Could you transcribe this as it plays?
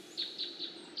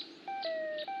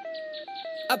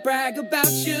I brag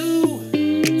about you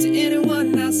to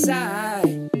anyone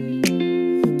outside,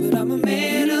 but I'm a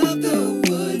man of the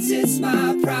woods, it's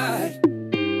my pride.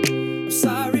 I'm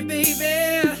sorry,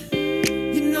 baby,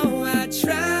 you know I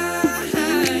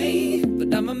try,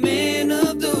 but I'm a man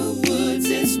of the woods,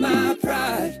 it's my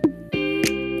pride.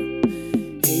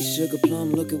 Hey, Sugar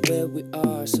Plum, look at where we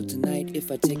are. So tonight,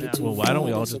 if I take it too Well, why don't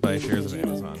we all just buy shares of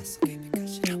Amazon?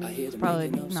 It's probably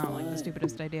not like the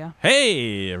stupidest idea.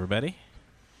 Hey, everybody.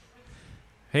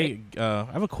 Hey, I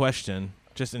have a question,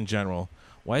 just in general.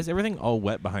 Why is everything all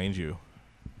wet behind you?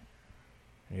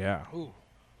 Yeah. Ooh,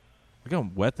 Look how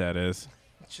wet that is.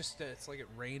 it's just it's like it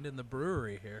rained in the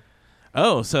brewery here.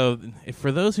 Oh, so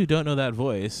for those who don't know that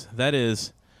voice, that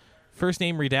is first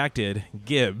name redacted,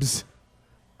 Gibbs.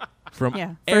 From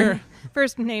Yeah.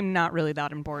 First name not really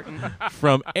that important.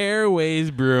 from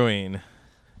Airways Brewing.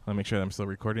 Let me make sure I'm still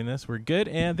recording this. We're good,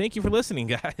 and thank you for listening,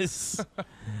 guys.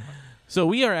 So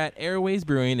we are at Airways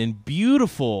Brewing in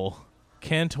beautiful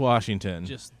Kent, Washington.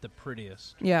 Just the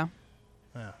prettiest. Yeah.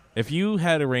 Yeah. If you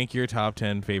had to rank your top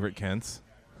 10 favorite Kents,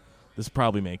 this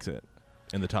probably makes it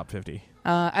in the top 50.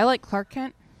 I like Clark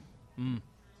Kent.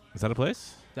 Is that a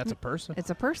place? That's a person. It's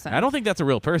a person. I don't think that's a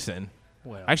real person.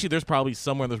 Well, Actually, there's probably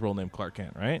somewhere in this world named Clark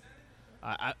Kent, right?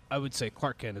 I would say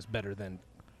Clark Kent is better than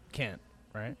Kent,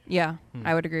 right? Yeah,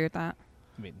 I would agree with that.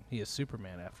 I mean, he is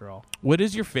Superman after all. What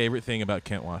is your favorite thing about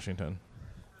Kent, Washington?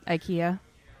 IKEA.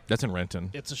 That's in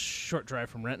Renton. It's a short drive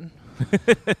from Renton.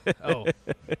 Oh,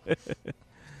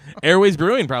 Airways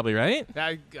Brewing, probably, right?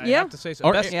 I Yeah. have to say so.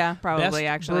 Or- Best, Yeah, probably, best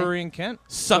actually. brewery in Kent.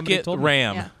 Suck Somebody it, told me.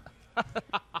 Ram. Yeah.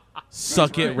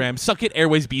 Suck it, right. Ram. Suck it,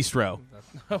 Airways Bistro.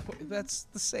 That's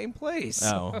the same place.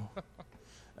 Oh.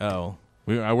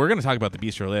 We're going to talk about the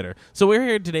bistro later. So we're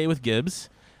here today with Gibbs.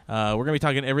 We're going to be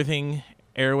talking everything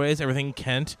Airways, everything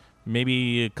Kent,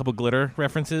 maybe a couple glitter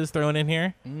references thrown in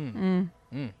here.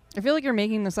 I feel like you're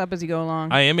making this up as you go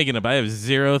along. I am making up. I have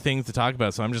zero things to talk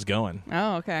about, so I'm just going.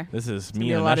 Oh, okay. This is It's gonna me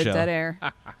be in a a lot nutshell. of dead air.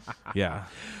 Yeah.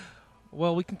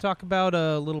 Well, we can talk about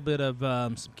a little bit of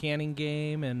some canning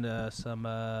game and some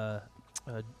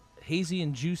hazy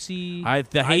and juicy.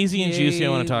 The hazy and juicy I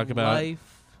want to talk about.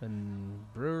 life and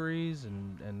breweries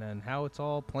and then how it's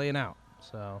all playing out.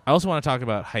 So I also want to talk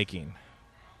about hiking.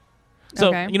 So,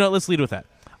 Okay. you know, let's lead with that.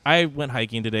 I went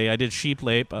hiking today. I did Sheep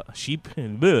Lake up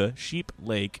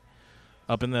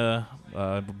in the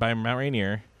by Mount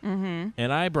Rainier, and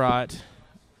I brought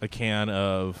a can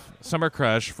of Summer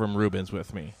Crush from Reuben's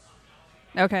with me.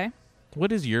 Okay.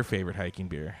 What is your favorite hiking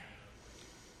beer?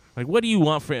 Like, what do you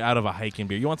want out of a hiking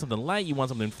beer? You want something light? You want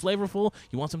something flavorful?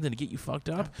 You want something to get you fucked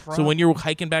up? So when you're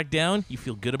hiking back down, you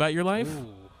feel good about your life?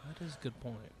 ooh, that is a good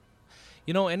point.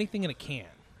 You know, anything in a can.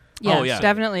 Yes, Oh, yeah.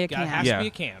 definitely a It can. has Yeah. to be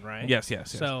a can, right? Yes.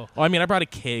 So Oh, I mean, I brought a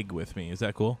keg with me. Is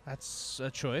that cool? that's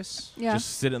a choice. Yeah.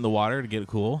 Just sit it in the water to get it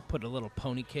cool. Put a little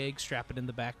pony keg, strap it in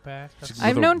the backpack. That's-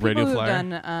 I've Little known radio people who've flyer.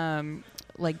 done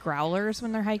like growlers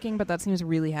when they're hiking, but that seems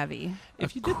really heavy.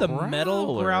 If you did the metal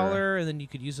growler. growler and then you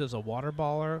could use it as a water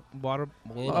bottle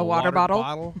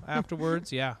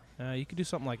afterwards, yeah, you could do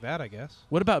something like that, I guess.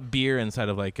 What about beer inside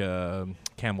of like a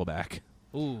Camelback?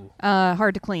 Ooh,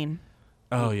 Hard to clean.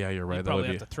 Oh yeah, you're right. you That probably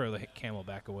would have be to throw the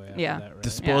Camelback away. After Yeah. that, right?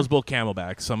 disposable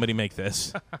Camelback. Somebody make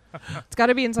this. It's got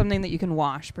to be in something that you can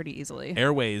wash pretty easily.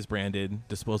 Airways branded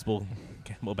disposable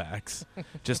Camelbacks.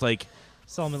 Just like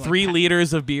Something 3 like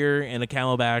liters of beer in a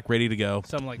Camelback ready to go.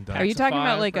 something like Done. Are you packs of talking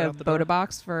about 5 like right a out the door. Boda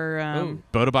box for? Ooh.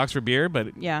 Boda box for beer,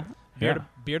 but Yeah. Beer yeah. to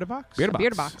beer to box? Beer to A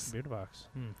beer box. box. Beer to box.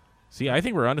 See, I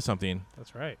think we're onto something.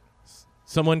 That's right.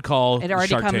 Someone call It already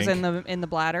Shark comes Tank. in the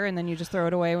bladder, and then you just throw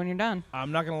it away when you're done.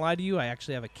 I'm not going to lie to you. I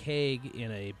actually have a keg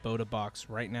in a Boda box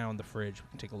right now in the fridge. We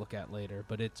can take a look at later.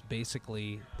 But it's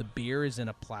basically the beer is in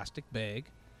a plastic bag,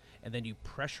 and then you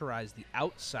pressurize the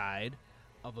outside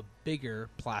of a bigger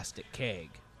plastic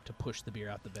keg to push the beer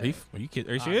out the bag. Are you kidding?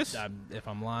 Are you serious? If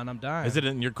I'm lying, I'm dying. Is it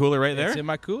in your cooler right there? It's in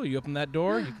my cooler. You open that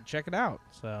door, you can check it out.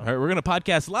 So All right, we're gonna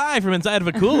podcast live from inside of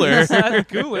a cooler. inside the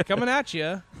cooler coming at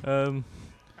you.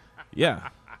 Yeah,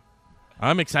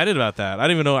 I'm excited about that. I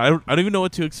don't even know. I don't even know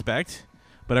what to expect,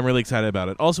 but I'm really excited about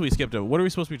it. Also, we skipped over. What are we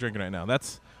supposed to be drinking right now?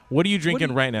 What are you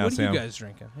drinking right now, what Sam? What are you guys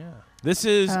drinking? Yeah. This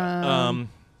is Um,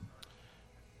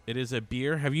 it is a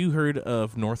beer. Have you heard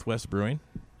of Northwest Brewing?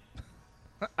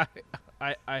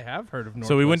 I have heard of Northwest.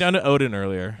 So we went down to Odin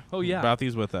earlier. Oh, yeah. brought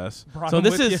these with us. Brought so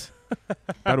them this with is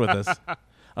brought with us.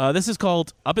 This is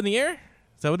called Up in the Air.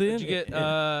 Is that what it is? Did you get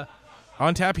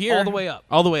on tap here? all the way up?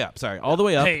 All the way up. Sorry, all the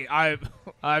way up. Hey,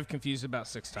 I've confused about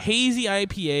 6 times. Hazy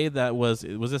IPA. That was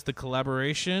this the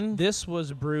collaboration? This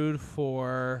was brewed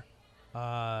for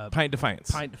Pint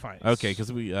Defiance. Pint Defiance. Okay,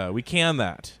 because we canned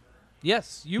that.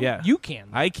 Yes, you Yeah. you can.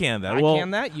 I can that. I well,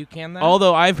 can that. You can that.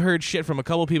 although I've heard shit from a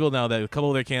couple people now that a couple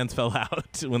of their cans fell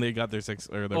out when they got their 6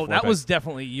 or their 4 that pack. was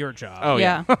definitely your job. Oh,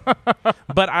 yeah.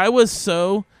 But I was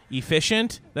so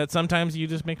efficient that sometimes you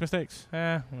just make mistakes.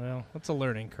 Well, that's a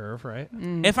learning curve, right?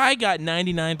 If I got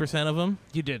 99% of them,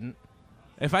 You didn't.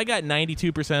 if I got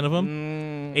 92% of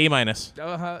them, A minus.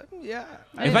 Yeah.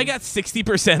 If I got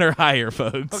 60% or higher,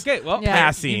 folks. Okay, well, Yeah.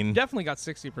 Passing. You definitely got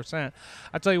 60%.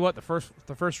 I tell you what, the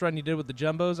first run you did with the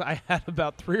jumbos, I had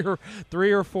about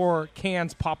three or four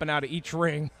cans popping out of each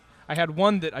ring. I had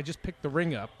one that I just picked the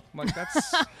ring up. I'm like,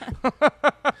 that's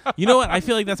You know what? I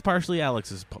feel like that's partially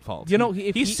Alex's fault. You know,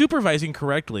 if he's he- supervising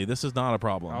correctly. This is not a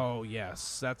problem. oh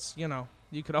yes, that's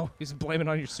you could always blame it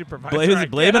on your supervisor.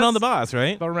 Blame it on the boss. boss,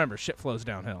 right? But remember, shit flows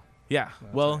downhill. Yeah.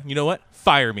 Well, you know what?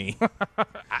 Fire me.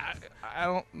 I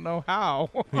don't know how.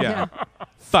 Yeah.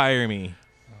 Fire me.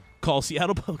 Call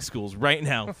Seattle Public Schools right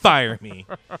now. Fire me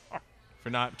for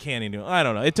not canning. I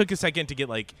don't know. It took a second to get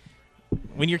like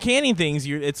when you're canning things,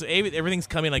 everything's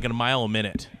coming like in a mile a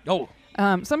minute. Oh,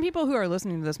 Some people who are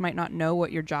listening to this might not know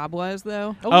what your job was,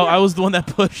 though. Oh, yeah. I was the one that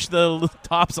pushed the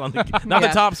tops on the not the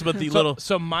Yeah. tops, but the little.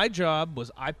 So my job was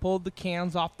I pulled the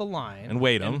cans off the line And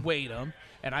weighed 'em.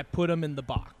 and I put them in the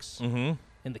box, Mm-hmm.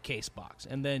 in the case box,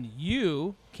 and then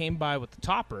you came by with the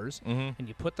toppers, Mhm. and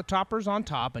you put the toppers on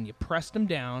top, and you pressed them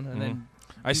down, and then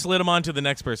I slid them on to the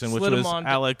next person, which Slid 'em was on to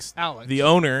Alex, Alex. the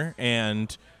owner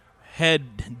and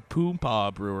head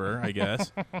Poompaw brewer, I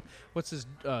guess. what's his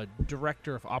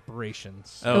director of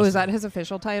operations? Oh, is that his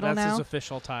official title That's now? his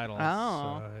official title. Oh.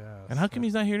 So, yeah, And how come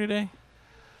he's not here today?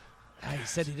 he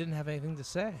said he didn't have anything to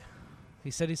say. He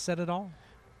said he said it all.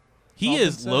 He all been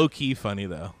is said. low key funny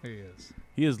though. He is.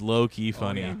 He is low key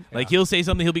funny. yeah. Like Yeah. he'll say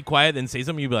something, he'll be quiet, then say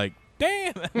something, you'll be like,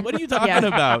 "Damn, what are you talking Yeah.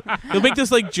 about?" He'll make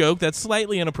this like joke that's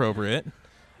slightly inappropriate,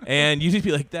 and you just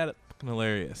be like, "That fucking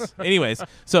hilarious." Anyways,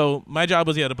 so my job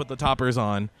was to put the toppers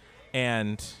on,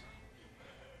 and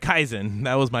Kaizen.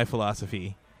 That was my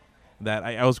philosophy. That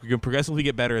I was going to progressively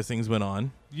get better as things went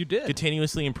on, You did.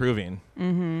 continuously improving.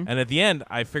 Mm-hmm. And at the end,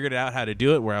 I figured out how to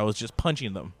do it where I was just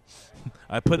punching them.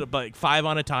 I put like 5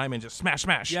 on a time and just smash,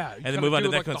 Yeah, you and then kinda move on do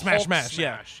to the like next the one, Hulk smash,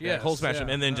 smash. yeah, Yes, whole smash them,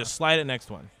 yeah, and then yeah. just slide it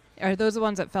next one. Are those the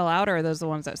ones that fell out, or are those the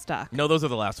ones that stuck? No, those are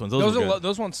the last ones. Those Those were are good.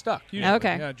 those ones stuck. Usually.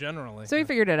 Okay. Yeah, generally. So we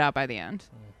figured it out by the end.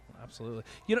 Absolutely.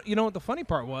 You know what the funny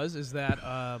part was is that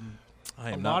I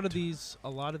a am lot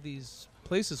not. of these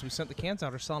places we sent the cans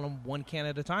out are selling them 1 can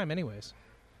at a time, anyways.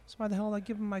 So why the hell did I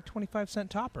give them my 25-cent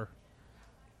topper?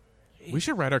 We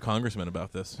should write our congressman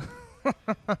about this.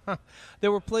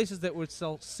 There were places that would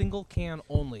sell single can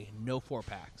only, no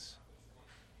 4-packs.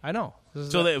 I know.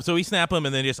 This is So we snap them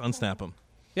and then just unsnap them.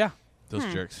 yeah, Those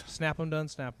jerks. snap them, done,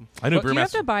 snap them. I knew Do you have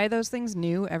Brewmaster. to buy those things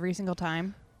new every single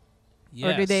time?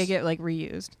 Yes. Or do they get, like,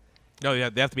 reused? Oh yeah,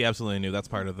 they have to be absolutely new. That's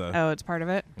part of the. Oh, it's part of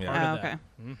it? Yeah. Part Oh, of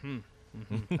okay.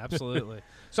 that. Absolutely.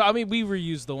 So I mean, we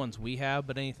reuse the ones we have,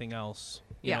 but anything else,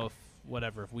 you Yeah. know,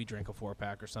 if we drink a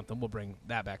 4-pack or something, we'll bring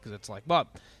that back because it's like, well,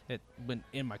 it went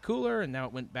in my cooler and now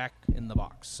it went back in the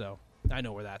box. So I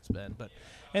know where that's been. But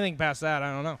anything past that,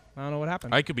 I don't know. I don't know what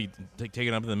happened. I could be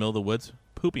taken up in the middle of the woods,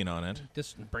 pooping on it,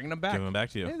 Just bringing them back. giving them back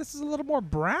to you. Hey, this is a little more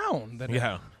brown than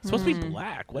Yeah, it's supposed to be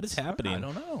black. What is happening? I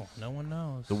don't know. No one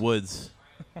knows. The woods.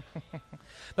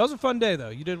 That was a fun day, though.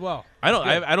 You did well. I don't.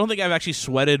 Good. I don't think I've actually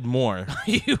sweated more.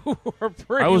 You were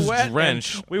pretty I was wet. and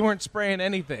drenched. We weren't spraying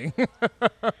anything.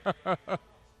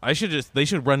 They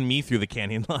should run me through the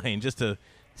canyon line just to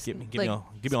give me Like, all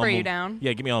spray you down?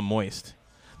 Yeah, get me all moist.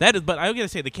 That is, but I gotta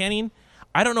say the canning.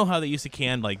 I don't know how they used to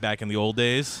can like back in the old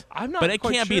days. I'm not but it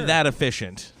quite can't be sure. that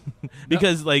efficient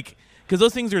because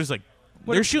those things are just like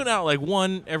What they're if- shooting out like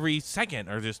one every second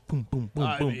or just boom boom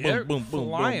boom boom they're boom boom boom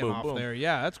flying boom off boom there.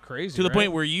 Yeah, that's crazy. to the right?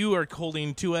 point where you are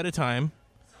holding 2 at a time.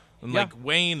 And Yeah. like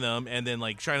weighing them and then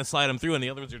like trying to slide them through, and the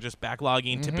other ones are just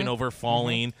backlogging, Mm-hmm. tipping over,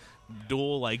 falling,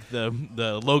 dual like the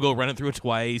logo running through it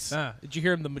twice. Did you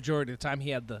hear him the majority of the time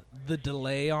he had the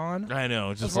delay on? I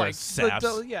know, just It's like like saps.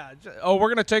 oh, we're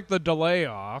gonna take the delay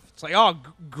off. It's like, oh,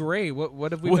 great.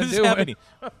 What have we What been is doing? happening?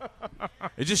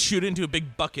 It just shoot into a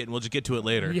big bucket, and we'll just get to it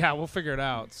later. Yeah, we'll figure it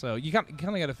out. So you kind of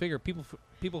got to figure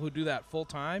people who do that full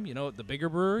time. You know, at the bigger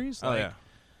breweries. Oh like, yeah.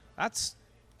 that's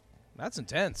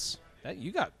intense. That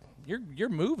you're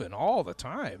moving all the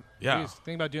time. Yeah. You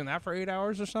think about doing that for 8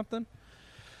 hours or something?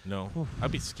 No,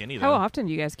 I'd be skinny though. How often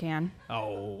do you guys can?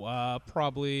 Oh,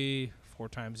 probably 4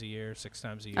 times a year, 6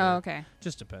 times a year. Oh, okay.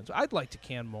 Just depends. I'd like to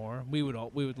can more. We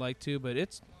would like to, but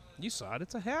it's You saw it.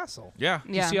 It's a hassle. Yeah.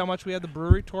 You see how much we had the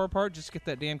brewery tore apart just to get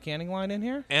that damn canning line in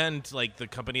here? And like the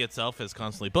company itself is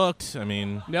constantly booked. I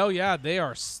mean, No, yeah, they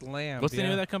are slammed. What's the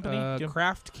name of that company?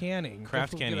 Craft Canning.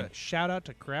 Craft Don't forget Canning. a shout out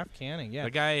to Craft Canning. Yeah,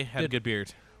 the guy had a Did- good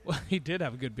beard. well, he did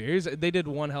have a good beer. They did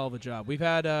one hell of a job. We've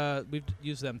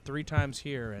used them 3 times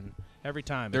here, and every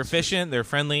time They're it's efficient. They're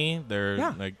friendly. They're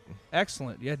Yeah. like.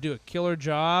 excellent. Yeah, do a killer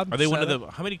job. Are they one of Setup.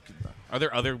 the? How many? Are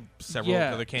there several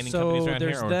Yeah, other canning so companies around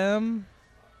there's here? Or? them.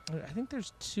 I think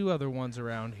there's 2 other ones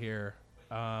around here,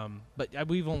 but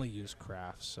we've only used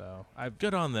Craft, so I've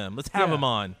Good on them. Let's have Yeah. them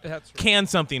on. that's Can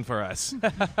something for us.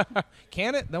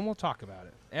 can it. Then we'll talk about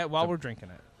it while we're drinking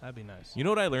it. That'd be nice. You know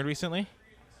what I learned recently?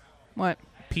 What?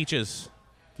 Peaches. Do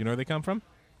you know where they come from?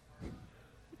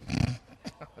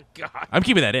 God. I'm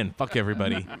keeping that in. Fuck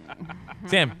everybody.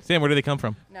 Sam, where do they come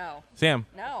from? No. Sam.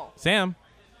 No.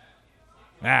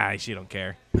 She don't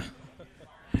care. All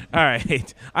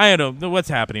right. I don't know what's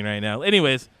happening right now.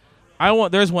 Anyways,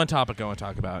 there's one topic I want to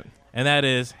talk about, and that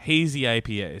is hazy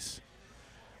IPAs.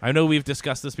 I know we've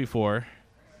discussed this before,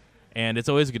 and it's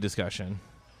always a good discussion.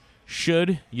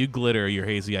 Should you glitter your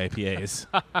hazy IPAs?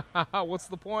 What's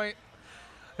the point?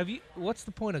 What's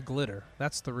the point of glitter?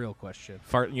 That's the real question.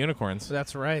 Fart unicorns.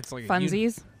 That's right. It's like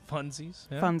Funsies. funsies.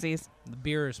 Yeah. Funsies. The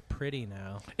beer is pretty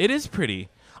now. It is pretty.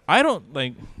 I don't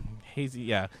like hazy.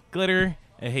 Yeah, glitter,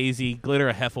 a hazy, glitter,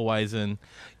 a Hefeweizen.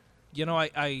 You know,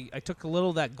 I took a little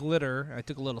of that glitter. I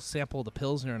took a little sample of the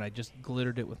Pilsner, and I just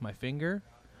glittered it with my finger,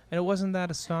 and it wasn't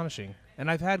that astonishing. And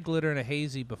I've had glitter in a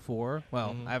hazy before.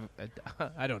 Well,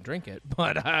 I don't drink it,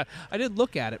 but I did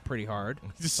look at it pretty hard.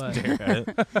 Just But- stare at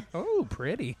it. Oh,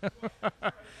 pretty.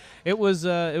 It was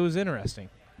interesting.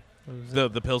 The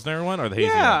Pilsner one or the hazy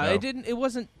Yeah, one? No. it didn't. It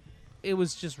wasn't. It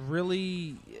was just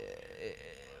really. It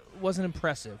wasn't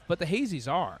impressive, but the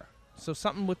hazies are. So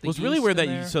something with the. It was really yeast weird in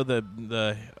that there. you. So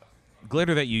the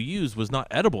glitter that you used was not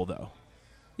edible though.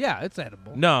 Yeah, it's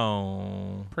edible.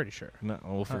 No. Pretty sure. No,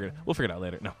 we'll figure it out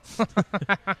later. No.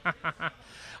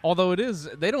 Although it is,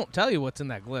 they don't tell you what's in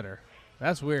that glitter.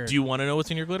 That's weird. Do you want to know what's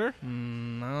in your glitter?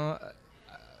 No.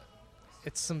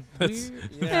 It's some That's- weird.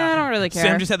 Yeah, I don't really care.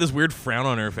 Sam just had this weird frown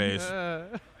on her face.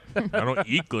 Uh, I don't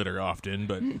eat glitter often,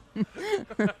 but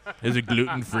is it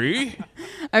gluten free?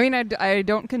 I mean, I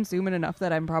don't consume it enough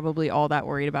that I'm probably all that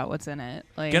worried about what's in it.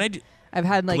 Like, Can I do I've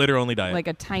had like glitter only diet? like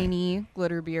a tiny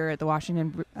glitter beer at the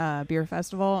Washington Beer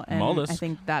Festival, and Maltus. I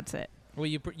think that's it. well,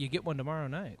 you get one tomorrow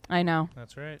night. I know.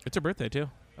 That's right. It's her birthday too.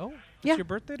 Oh, Yeah. it's your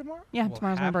birthday tomorrow? Yeah, Well,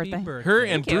 tomorrow's my happy birthday. Her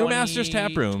and Thank you. Brewmaster's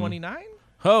Tap Room. 29?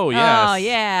 Oh yes. Oh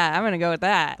yeah, I'm gonna go with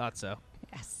that. Thought so.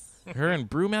 Yes. Her and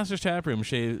Brewmaster's Tap Room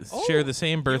share Oh, the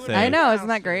same birthday. I know, isn't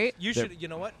that great? You They're- should. You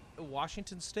know what?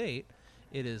 Washington State,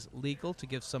 it is legal to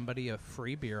give somebody a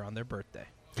free beer on their birthday.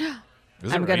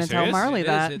 Is I'm it gonna really tell serious? Marley It is.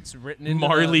 that. It's written in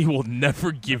Marley will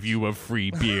never give you a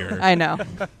free beer. I know.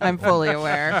 I'm fully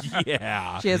aware.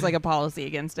 Yeah. She has like a policy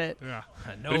against it. Yeah.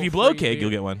 But if you blow a keg, you'll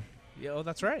get one. Yeah, oh,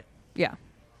 that's right. Yeah.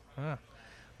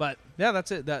 But yeah,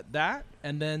 that's it. That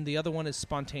and then the other one is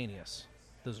spontaneous.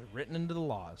 Those are written into the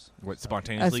laws. What A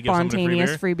spontaneously give someone a free spontaneous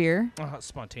beer? free beer.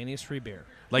 Spontaneous free beer.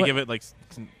 Like What- if it like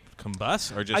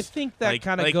combust or just I think that like-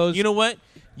 kinda like, goes- You know what?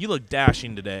 You look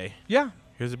dashing today. Yeah,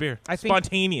 Here's a beer. I think-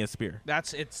 Spontaneous beer.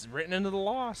 it's written into the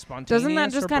law. Spontaneous. Doesn't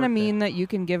that just or kind of birthday. mean that you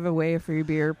can give away a free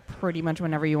beer pretty much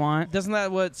whenever you want? Doesn't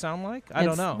that what it sound like? I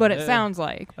don't It's know. what it sounds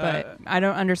like, but I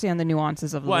don't understand the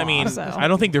nuances of the Well, law. I mean, so. I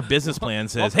don't think their business plan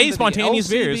says, Welcome "Hey, to the spontaneous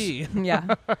beers." LCB,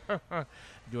 yeah.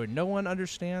 where no one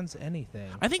understands anything.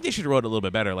 I think they should have wrote it a little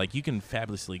bit better. Like you can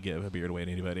fabulously give a beer away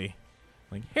to anybody.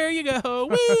 Like here you go,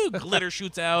 woo! Glitter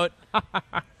shoots out.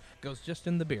 Goes just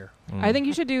in the beer. I think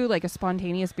you should do like a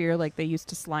spontaneous beer like they used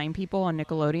to slime people on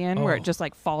Nickelodeon where Oh. it just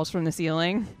like falls from the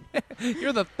ceiling.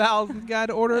 You're the 1,000th guy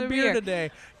to order a A beer beer.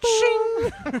 today.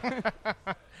 Shing!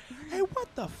 Hey,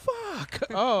 what the fuck?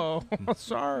 Oh,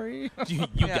 sorry. You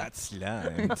Yeah. got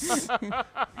slimes.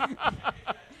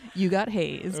 You got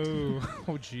hazed.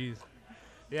 Oh, jeez.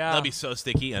 Yeah. That'll be so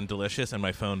sticky and delicious. And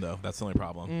my phone though, that's the only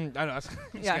problem. I know.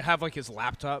 He's Yeah. gonna have like his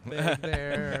laptop bag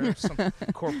there. Some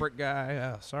corporate guy.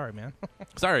 Oh, sorry, man.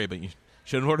 Sorry, but you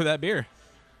shouldn't order that beer.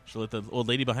 Should let the old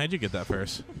lady behind you get that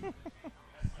first.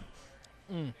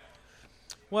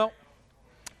 Well,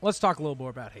 let's talk a little more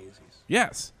about hazies.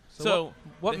 Yes. So,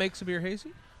 what makes a beer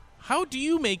hazy? how do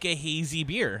you make a hazy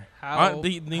beer? How How do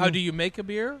you make a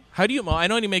beer? How do you? Well, I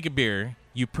know how you make a beer.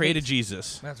 You pray to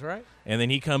Jesus, That's right. and then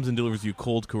He comes and delivers you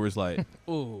cold Coors Light,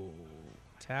 Ooh,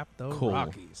 tap those Cool.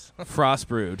 Rockies. frost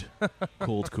brewed,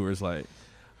 cold Coors Light.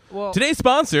 Well, Today's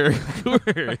sponsor,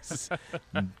 Coors,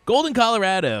 Golden,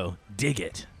 Colorado. Dig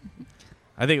it.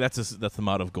 I think that's the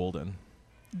motto of Golden.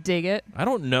 Dig it. I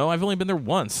don't know. I've only been there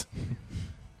once.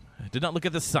 Did not look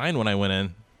at the sign when I went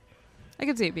in. I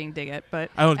could see it being Dig It,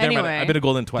 but Oh, never mind. anyway. I've been to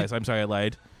Golden twice. I'm sorry, I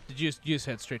lied. Did you just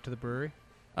head straight to the brewery?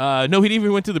 No, he didn't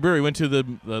even went to the brewery. He went to the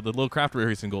little craft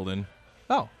breweries in Golden.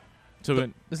 Oh, So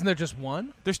isn't there just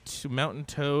one? there's two, Mountain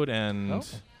Toad and Oh.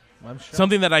 I'm sure.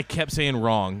 something that I kept saying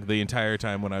wrong the entire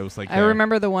time when I was like I there.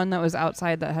 remember the one that was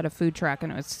outside that had a food truck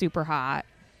and it was super hot.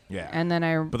 Yeah. And then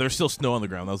I But there's still snow on the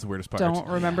ground. That was the weirdest part. don't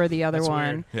remember the other That's one.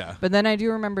 weird. Yeah. But then I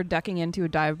do remember ducking into a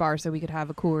dive bar so we could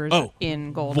have a Coors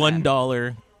in Golden.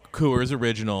 $1 Coors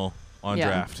Original on Yeah.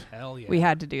 draft. Hell yeah. We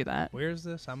had to do that. Where's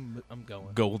this? I'm going.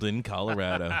 Golden,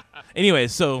 Colorado. Anyway,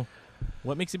 so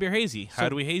what makes a beer hazy? How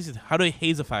do we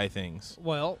hazify things?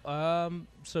 Well,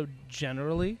 so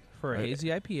generally for a Right. hazy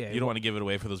IPA, You don't want to give it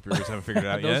away for those brewers who haven't figured it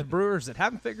out those yet. brewers that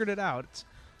haven't figured it out.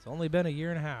 It's only been a year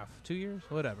and a half, 2 years,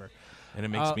 whatever. And it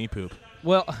makes me poop.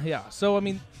 Well, yeah. So, I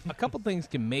mean, a couple things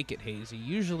can make it hazy.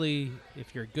 Usually,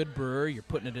 if you're a good brewer, you're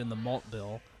putting it in the malt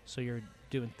bill. So you're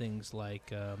doing things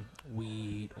like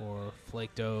wheat or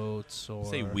flaked oats or...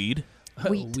 Say weed.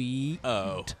 Wheat. Wheat.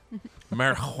 Oh.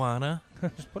 Marijuana.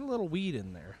 Just put a little weed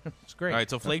in there. It's great. All right,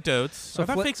 so flaked oats. So I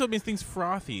thought fla- flaked oats means things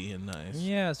frothy and nice.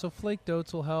 Yeah, so flaked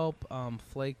oats will help.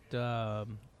 Flaked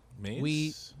Maize?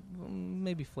 wheat,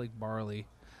 maybe flaked barley.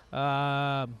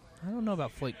 I don't know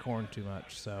about flaked corn too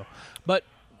much. So, but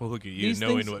Well, look at you these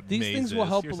knowing things, what these maize things will is.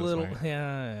 help You're a so little. smart.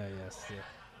 Yeah.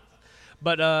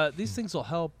 But these things will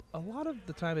help. A lot of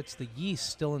the time, it's the yeast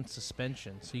still in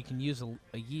suspension, so you can use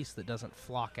a yeast that doesn't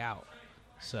flock out.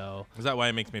 So Is that why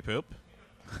it makes me poop?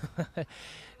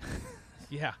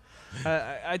 yeah,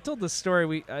 I told this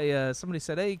story. Somebody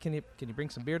said, "Hey, can you bring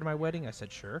some beer to my wedding?" I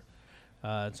said, "Sure."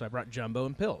 So I brought Jumbo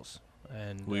and pills.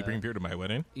 And Will you bring beer to my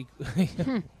wedding?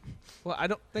 well, I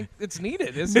don't think it's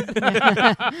needed, is it?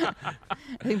 I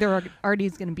think there already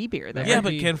is going to be beer there. Yeah, might but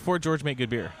be- can Fort George make good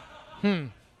beer?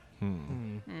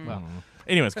 Well,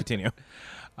 Anyways, continue.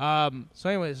 so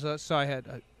anyways, so I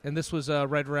had, and this was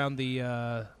right around the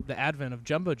advent of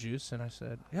Jumbo Juice, and I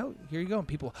said, "Yo, here you go." And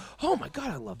people, "Oh my God,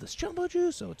 I love this Jumbo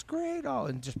Juice! Oh, it's great!" Oh,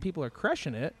 and just people are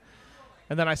crushing it.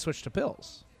 And then I switched to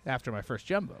pills after my first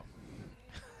Jumbo.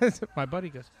 My buddy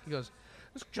goes,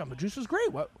 "This Jumbo Juice is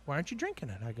great. Why aren't you drinking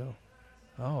it?" I go,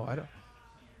 "Oh, I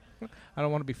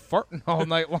don't want to be farting all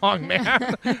night long,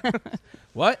 man."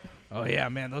 What? Oh yeah,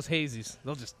 man, those hazies,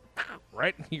 they'll just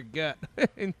right in your gut.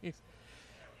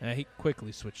 And he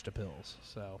quickly switched to pills.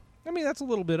 So, I mean, that's a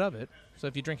little bit of it. So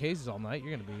if you drink hazies all night,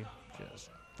 you're going to be just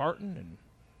farting and,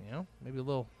 maybe a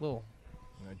little.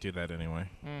 I do that anyway.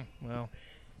 Well,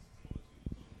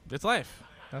 It's life.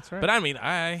 that's right. But I mean,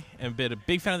 I am a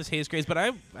big fan of this haze craze, but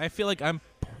I feel like I'm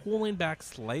pulling back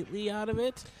slightly out of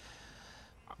it.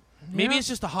 Maybe Yeah. it's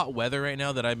just the hot weather right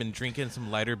now that I've been drinking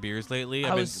some lighter beers lately.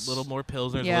 I've been a little more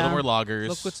pilsners, a Yeah. little more lagers.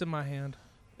 Look what's in my hand.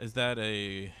 Is that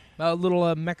a... A little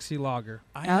Mexi lager.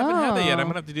 I haven't had that yet. I'm Oh.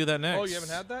 going to have to do that next. Oh, you haven't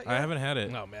had that I yet? haven't had it.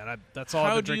 No, man, that's all I've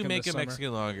How been do you drinking make this a summer.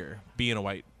 Mexican lager being a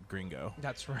white gringo?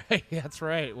 That's right. That's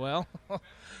right. Well,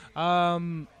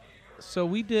 so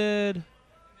we did.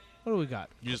 What do we got?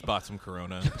 You just bought some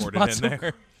Corona and poured bought it in some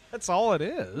there. That's all it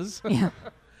is. Yeah.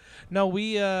 No,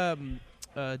 we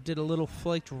did a little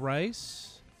flaked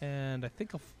rice and I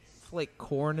think a flaked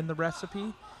corn in the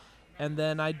recipe, and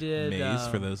then I did Maize,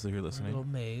 for those who are a little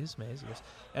listening. maize, yes.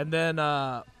 And then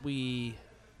we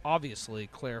obviously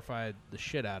clarified the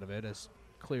shit out of it, as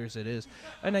clear as it is,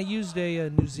 and I used a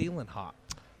New Zealand hop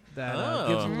that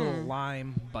gives a Oh. little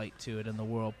lime bite to it in the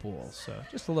whirlpool. So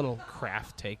just a little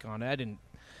craft take on it. I didn't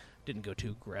go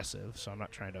too aggressive, so I'm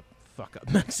not trying to fuck up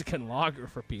Mexican lager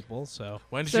for people. So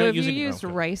Why did So you if use you used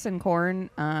okay. rice and corn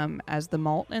as the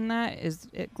malt in that, is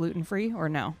it gluten free or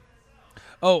no?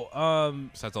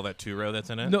 Besides all that two-row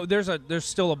that's in it? no, there's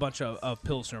still a bunch of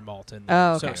Pilsner malt in there.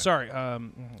 Oh, okay. So sorry,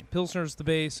 Pilsner's the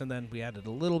base, and then we added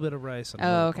a little bit of rice and a Oh,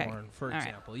 little okay. corn, for All right.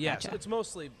 example. Yes, Gotcha. it's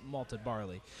mostly malted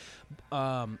barley.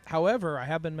 However, I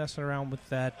have been messing around with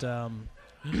that Are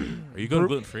you going Brew-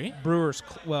 gluten-free?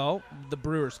 the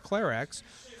Brewer's Clarex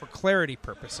for clarity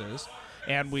purposes,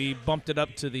 and we bumped it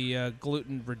up to the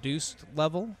gluten reduced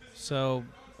level. So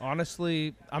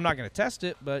honestly, I'm not going to test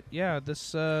it, but yeah,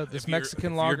 this If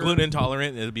Mexican you're lager. gluten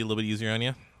intolerant, it'll be a little bit easier on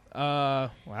you.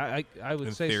 Well, I would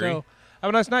In say theory. so. Have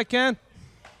a nice night, Ken.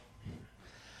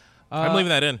 I'm leaving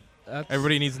that in. That's-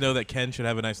 Everybody needs to know that Ken should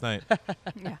have a nice night.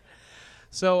 Yeah.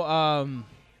 So,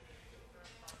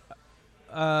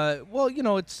 well,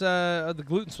 it's the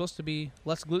gluten's supposed to be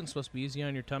less gluten's supposed to be easy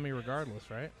on your tummy, regardless,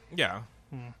 right? Yeah.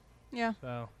 Yeah.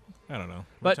 So, I don't know.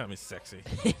 But- My tummy's sexy.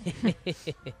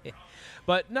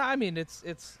 but no, I mean it's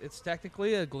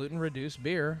technically a gluten reduced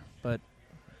beer, but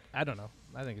I don't know.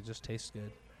 I think it just tastes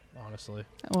good, honestly.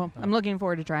 Well, I'm looking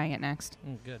forward to trying it next.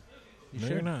 Good. You No,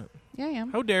 sure? you're not. Yeah, I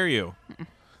am. How dare you? All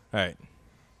right.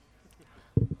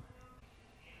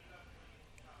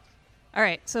 All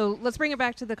right, so let's bring it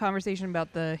back to the conversation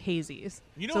about the hazies.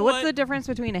 You know so what's what? the difference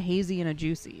between a hazy and a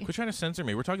juicy? Quit trying to censor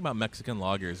me. We're talking about Mexican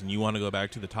lagers, and you want to go back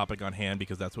to the topic on hand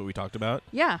because that's what we talked about?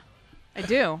 Yeah, I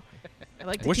do. I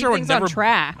like to wish keep I were things never- on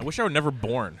track. I wish I were never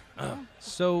born.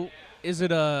 So is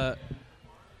it a?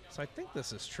 So I think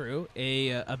this is true.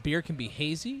 A beer can be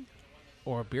hazy,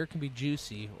 or a beer can be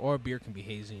juicy, or a beer can be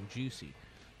hazy and juicy.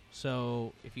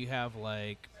 So if you have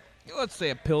like, let's say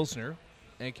a pilsner,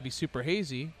 and it can be super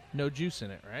hazy, no juice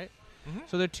in it, right? Mhm.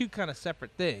 So they're two kind of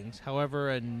separate things. However,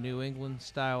 a New England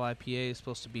style IPA is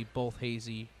supposed to be both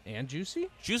hazy and juicy.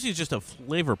 Juicy is just a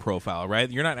flavor profile, right?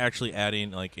 You're not actually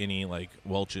adding like any like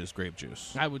Welch's grape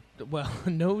juice. I would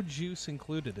no juice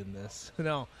included in this.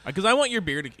 No. Because I want your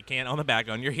beer to can on the back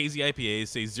on your hazy IPAs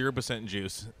say 0%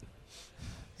 juice.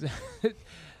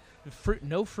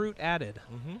 No fruit added.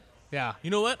 Mm-hmm. Yeah. You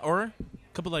know what? Or a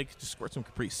couple like just squirt some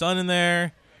Capri Sun in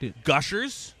there. Dude.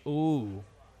 Gushers, Ooh.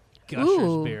 Gushers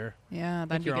Ooh. beer. Yeah, I that'd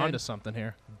think be you're good. onto something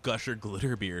here. Gusher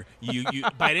glitter beer. You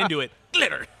bite into it,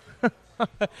 glitter,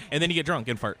 and then you get drunk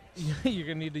and fart. You're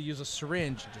gonna need to use a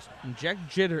syringe and just inject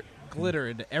glitter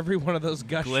into every one of those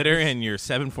gushers. Glitter in your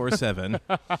 747,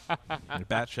 your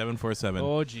batch 747. Oh,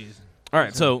 jeez. All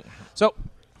right, so So,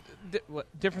 what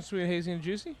difference between hazy and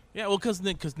juicy? yeah, well, because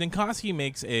Ninkasi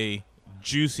makes a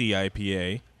juicy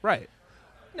IPA. Right.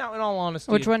 Now, in all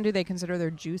honesty, Which one do they consider their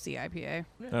juicy IPA?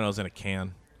 I don't know, it's in a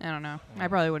can. I don't know. I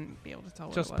probably wouldn't be able to tell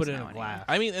what Just it was put it in now a anyway. glass.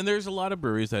 I mean, and there's a lot of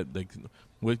breweries that like,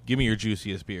 give me your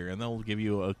juiciest beer, and they'll give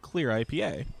you a clear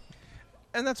IPA.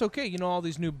 And that's okay. You know, all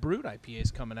these new brewed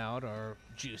IPAs coming out are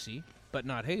juicy, but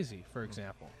not hazy, for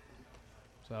example.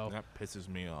 So, That pisses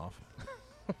me off.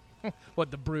 what,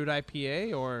 the brewed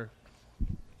IPA or?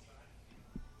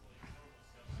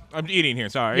 I'm eating here.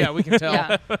 Sorry. Yeah, we can tell.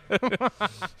 Yeah.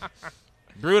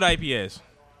 Brewed IPAs.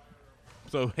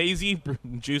 So hazy,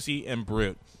 juicy, and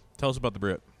brute. Tell us about the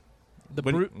brute. The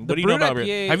What, brewed what do you know about brute?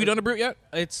 IPA Have you done a brute yet?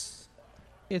 It's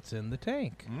in the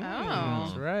tank. Oh.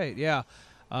 That's right. Yeah.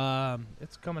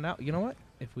 It's coming out. You know what?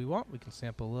 If we want, we can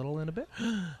sample a little in a bit.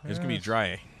 It's gonna be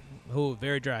dry. Oh,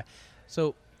 very dry.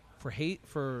 So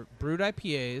for brewed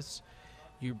IPAs,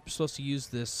 you're supposed to use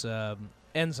this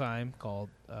enzyme called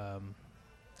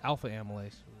alpha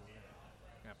amylase.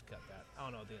 I have to cut that. I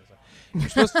don't know the enzyme. You're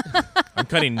supposed to, I'm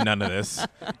cutting none of this.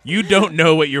 You don't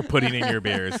know what you're putting in your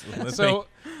beers. Let's so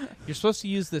you're supposed to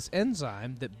use this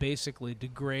enzyme that basically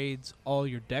degrades all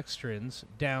your dextrins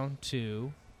down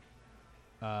to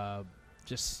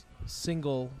just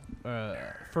single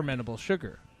fermentable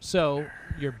sugar. So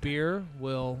your beer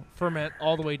will ferment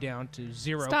all the way down to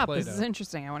zero Stop. Play-Doh. This is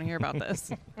interesting. I want to hear about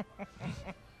this.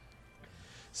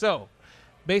 So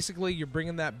basically, you're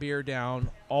bringing that beer down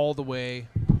all the way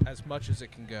as much as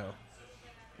it can go.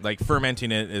 like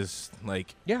fermenting it is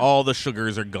like Yeah. all the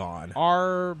sugars are gone.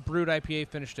 Our brewed IPA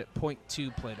finished at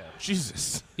 0.2 Play-Doh.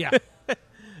 Jesus. Yeah.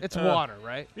 It's water,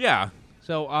 right? Yeah.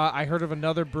 So I heard of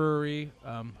another brewery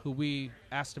who we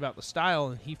asked about the style,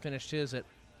 and he finished his at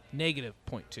negative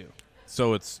 0.2.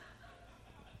 So it's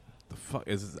the fuck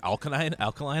is it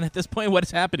alkaline at this point? What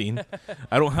is happening?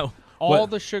 I don't know. All What-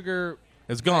 the sugar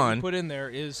it's that you gone, put in there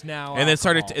is now and then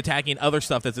started alcohol. attacking other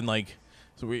stuff that's in like.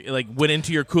 So we like went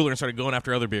into your cooler and started going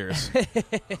after other beers.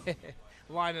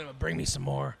 lining up, bring me some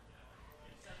more.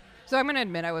 So I'm going to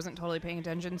admit I wasn't totally paying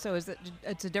attention. So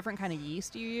it's a different kind of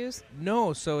yeast you use?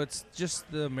 No, so it's just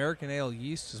the American ale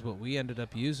yeast is what we ended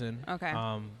up using. Okay.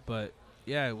 But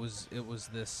yeah, it was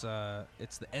this.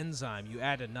 It's the enzyme. You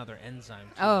add another enzyme.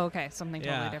 To Oh, it. okay. Something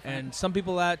totally yeah, different. and some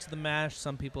people add it to the mash.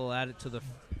 Some people add it to the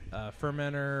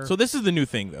fermenter. So this is the new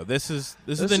thing, though. This is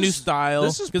the new is- style.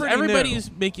 this is because pretty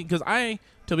everybody's making. Because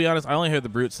to be honest, I only heard the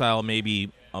brute style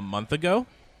maybe a month ago.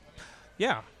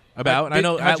 yeah. About and I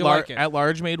know how'd you like it? At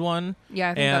Large made one,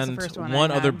 yeah, I think and that's the first one.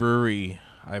 one I other had. brewery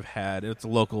I've had. It's a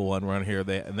local one around here.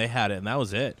 They had it, and that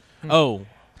was it. Oh,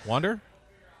 Wander.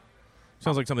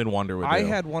 Sounds like something Wander would do. I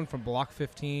had one from Block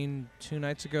 15 2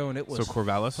 nights ago, and it was so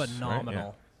Corvallis, right?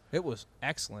 phenomenal. It was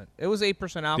excellent. It was 8%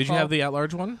 alcohol. Yeah. Did you have the at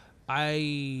large one?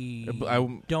 I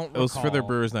don't. It was for their recall.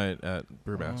 Brewers Night at Oh,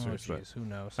 Brewmasters. but jeez, who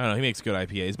knows? I don't know. He makes good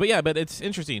IPAs, but yeah, but it's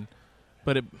interesting.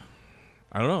 But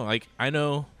I don't know. Like I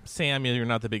know Sam, you're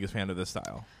not the biggest fan of this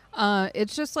style.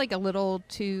 It's just like a little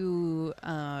too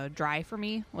dry for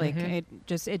me. Like Mhm.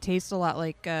 it tastes a lot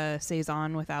like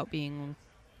saison without being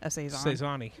a saison.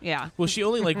 Saison-y. Yeah. Well, she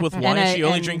only like with And wine. She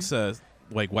only and- drinks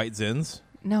like white zins.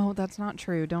 No, that's not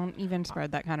true. Don't even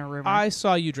spread that kind of rumor. I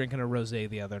saw you drinking a rosé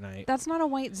the other night. That's not a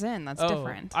white zin. That's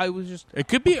different. I was just It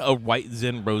could be a white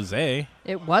zin rosé.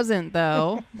 It wasn't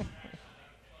though.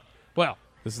 well.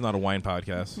 This is not a wine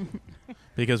podcast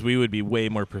because we would be way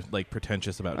more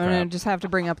pretentious about I'm crap. gonna just have to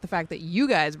bring up the fact that you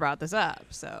guys brought this up.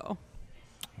 So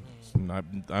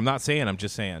I'm not saying. I'm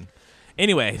just saying.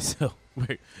 Anyway, so.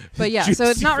 But yeah, so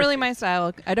it's Juicy not really my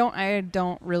style. I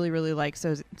don't really like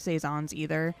saisons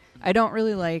either. I don't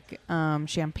really like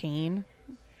champagne.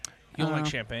 You don't like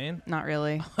champagne? Not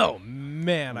really. Oh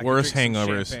man, I Worst could drink some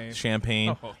hangovers.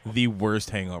 Champagne. Oh. The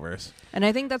worst hangovers. And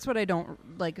I think that's what I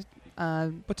don't like.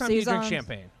 What time do you drink saisons-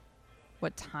 champagne?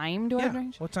 What time do I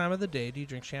drink? What time of the day do you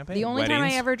drink champagne? The only time I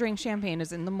Weddings? ever drink champagne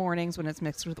is in the mornings when it's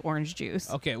mixed with orange juice.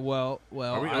 Okay, well.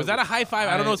 Was that a high five?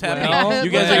 I don't know what's well, happening.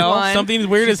 You guys well, are something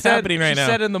weird She is said- happening right she now.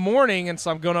 said in the morning, and so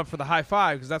I'm going up for the high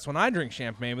five because that's when I drink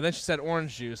champagne. But then she said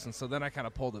orange juice, and so then I kind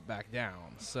of pulled it back down.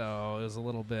 So it was a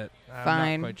little bit. I'm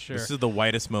Fine. not quite sure. This is the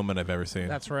whitest moment I've ever seen.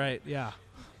 That's right. Yeah.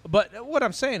 But what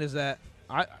I'm saying is that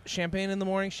champagne in the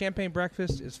morning, champagne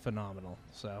breakfast is phenomenal.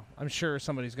 So I'm sure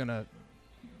somebody's gonna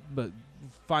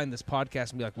find this podcast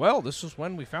and be like, "Well, this is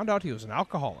when we found out he was an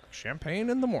alcoholic. Champagne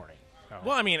in the morning." Oh.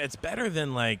 Well, I mean, it's better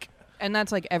than And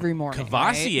that's like every morning.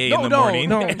 Cavassier no, in the no, morning.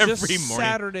 no, every just morning.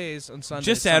 Saturdays and Sundays.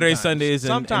 Just Saturdays, sometimes. Sundays, and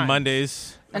Sometimes.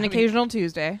 Mondays. An I mean- occasional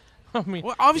Tuesday. I mean,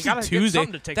 Well, obviously you gotta get Tuesday.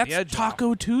 something to take That's the edge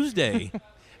Taco Tuesday. off.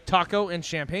 Taco and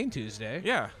Champagne Tuesday.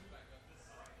 Yeah.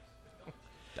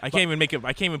 I can't even make it.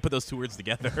 I can't even put those two words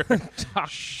together.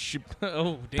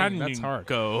 Oh, dang, that's hard.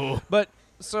 Go. But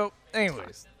so,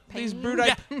 anyways, these brewed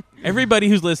Everybody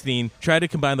who's listening, try to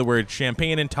combine the word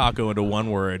champagne and taco into one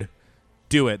word.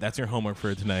 Do it. That's your homework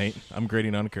for tonight. I'm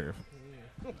grading on a curve.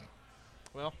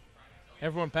 Well,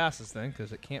 everyone passes then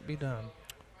because it can't be done.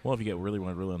 Well, if you get really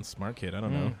on smart kid, I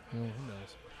don't know. Who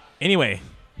knows? Anyway,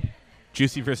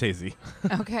 juicy versus hazy.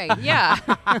 Okay, yeah.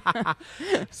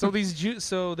 So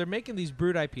so they're making these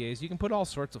brewed IPAs. You can put all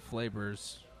sorts of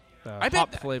flavors, I bet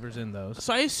hop that- flavors in those.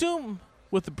 So I assume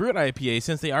with the brewed IPA,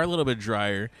 since they are a little bit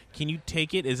drier, can you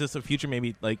take it? Is this a future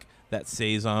maybe like that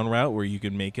saison route where you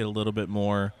can make it a little bit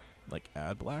more like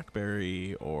add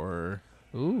blackberry or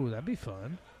Ooh, that'd be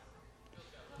fun.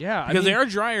 Yeah, because they are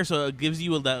drier, so it gives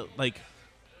you that like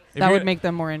if That you're- would make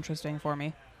them more interesting for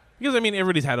me. because I mean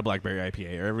everybody's had a blackberry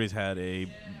IPA or everybody's had a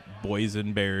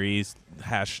boysenberries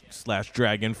 /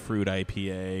 dragon fruit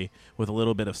IPA with a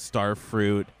little bit of star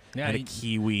fruit and a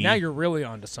kiwi. Now you're really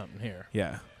onto something here.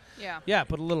 yeah, Yeah. Yeah,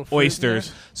 put a little fruit in Oysters.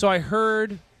 there. So I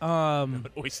heard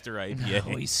oyster IPA.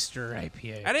 oyster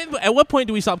IPA. At what point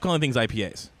do we stop calling things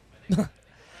IPAs?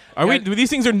 These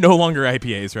things are no longer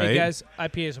IPAs, right? Hey guys,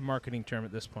 IPA is a marketing term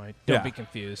at this point. Don't Yeah. be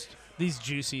confused. These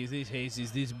juicies, these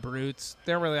hazies, these brutes,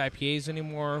 they're not really IPAs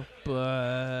anymore.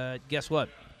 But guess what?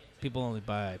 People only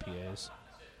buy IPAs.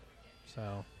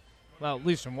 So, well, at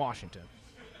least in Washington.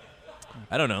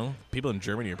 I don't know. People in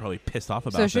Germany are probably pissed off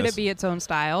about So should this. it be its own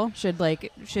style? Should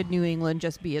New England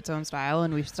just be its own style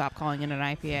and we stop calling it an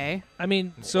IPA? I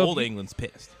mean, so Old if you, England's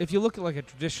pissed. if you look at like a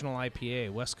traditional IPA,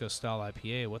 West Coast style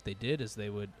IPA, what they did is they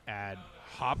would add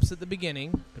hops at the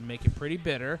beginning and make it pretty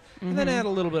bitter, and then add a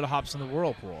little bit of hops in the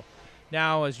whirlpool.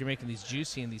 Now, as you're making these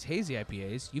juicy and these hazy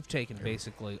IPAs, you've taken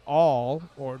basically all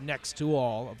or next to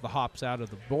all of the hops out of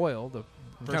the boil, the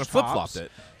Kind of first flip-flopped hops,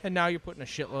 it. and now you're putting a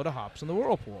shitload of hops in the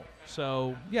whirlpool.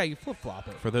 So, yeah, you flip-flop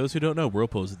it. For those who don't know,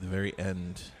 whirlpool is at the very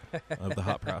end of the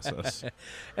hop process.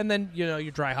 And then, you're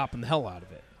dry hopping the hell out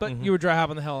of it. But Mhm. you were dry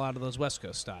hopping the hell out of those West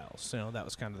Coast styles. That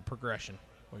was kind of the progression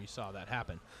where you saw that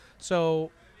happen. So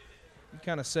you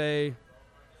kind of say,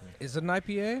 is it an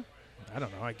IPA? I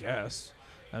don't know, I guess.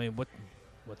 I mean,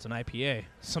 what's an IPA?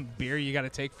 Some beer you got to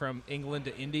take from England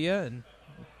to India and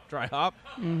dry hop?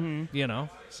 Mm-hmm.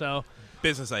 So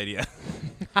Business idea.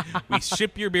 We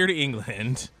ship your beer to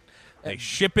England. They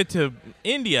ship it to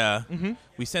India. Mm-hmm.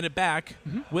 We send it back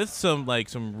with some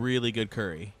really good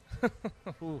curry.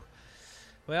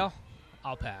 well,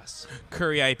 I'll pass.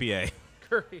 Curry IPA.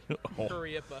 Curry. Oh.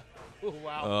 Curry-ipa. Oh,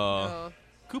 wow.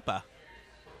 Koopa.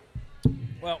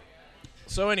 Well,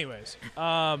 so anyways,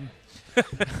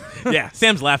 Yeah,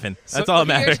 Sam's laughing. That's all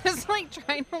that You're matters. just like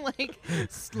trying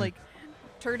to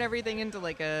turn everything into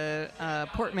like a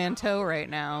portmanteau right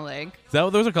now. Like Is that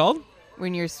what those are called?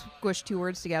 when you're squished two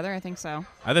words together, I think so.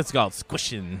 I think it's called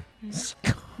squishing.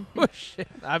 oh, shit.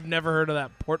 I've never heard of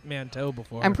that portmanteau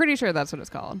before. I'm pretty sure that's what it's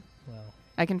called. Well,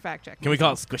 I can fact check. Can we call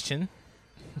it myself. squishing?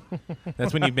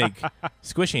 That's when you make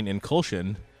squishing and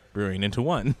Kolshin brewing into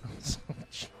one.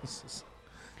 Jesus.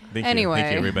 Thank Anyway.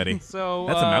 you, everybody. So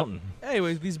That's a mountain.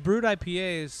 Anyways, these brewed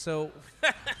IPAs. So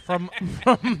from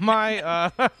my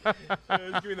It's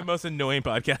gonna be the most annoying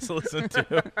podcast to listen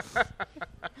to.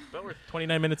 But we're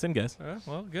 29 minutes in, guys.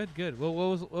 well, good. Well,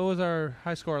 what was our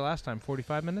high score last time?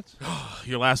 45 minutes.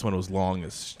 Your last one was long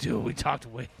as Dude, we talked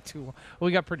way too long. Well,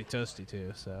 we got pretty toasty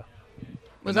too. So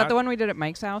Was that the one we did at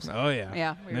Mike's house? Oh yeah.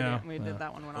 Yeah, we Yeah. did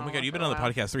that one. Oh my God, you've been on the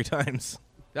podcast 3 times.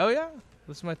 Oh yeah.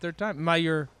 This is my 3rd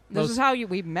time. This is how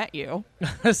we met you.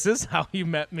 This is how you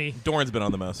met me. Doran's been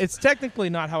on the most. It's technically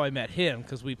not how I met him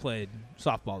because we played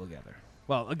softball together.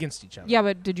 Well, against each other. Yeah,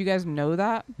 but did you guys know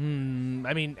that? I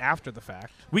mean, after the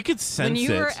fact. We could sense When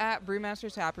you it. were at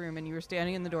Brewmaster's Tap Room and you were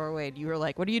standing in the doorway, you were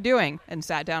like, "What are you doing?" and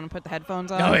sat down and put the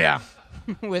headphones on. Oh yeah.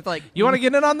 With like, You want to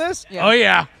get in on this? Yeah. Oh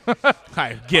yeah.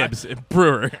 Hi, Gibbs,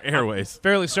 Brewer Airways.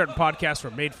 Fairly certain podcasts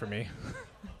were made for me.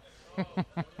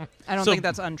 I don't So- think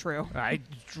that's untrue.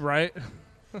 Right.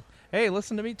 Hey,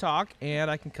 listen to me talk, and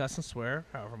I can cuss and swear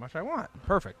however much I want.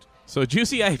 Perfect. So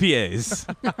juicy IPAs.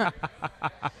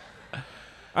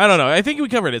 I don't know. I think we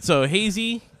covered it. So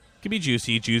hazy can be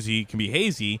juicy. Juicy can be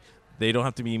hazy. They don't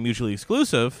have to be mutually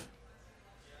exclusive,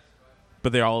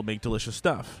 but they all make delicious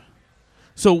stuff.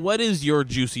 So what is your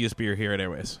juiciest beer here at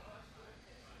Airways?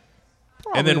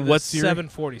 And then Probably what's the your-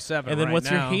 747? And then right what's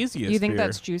now. your haziest Do you think beer?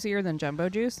 that's juicier than Jumbo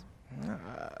Juice?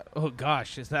 Oh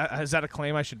gosh, is that a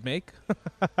claim I should make?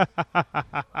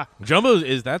 Jumbo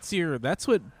is that's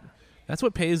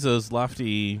what pays those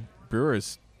lofty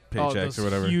brewers paychecks those or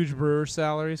whatever. Huge brewer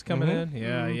salaries coming Mhm. in.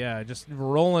 Yeah, yeah, just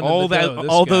rolling. all in the that dough,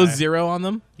 this all guy. those 0 on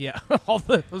them. Yeah, all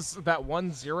those that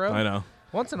 1 0. I know.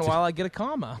 Once in a while, I get a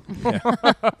comma.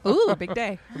 Ooh, big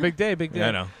day. Big day, big day. Yeah,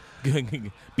 I know.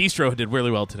 Bistro did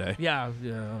really well today. Yeah, A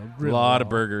really lot of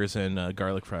well. burgers and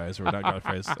garlic fries, or not garlic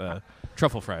fries,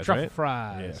 truffle fries, Truffle right?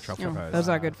 fries. Yeah, truffle Oh, fries. those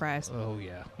are good fries. Oh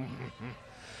yeah.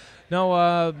 No,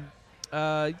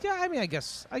 yeah. I mean, I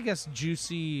guess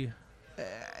juicy.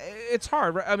 It's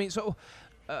hard, right? I mean, so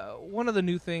one of the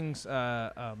new things.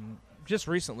 Just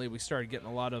recently, we started getting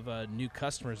a lot of new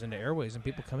customers into Airways, and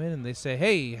people come in and they say,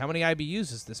 "Hey, how many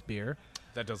IBUs is this beer?"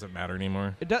 That doesn't matter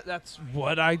anymore. That's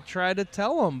what I try to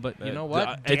tell them, but you know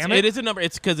what? Damn It is a number.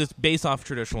 It's because it's based off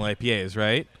traditional IPAs,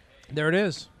 right? There it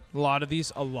is. A lot of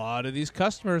these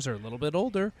customers are a little bit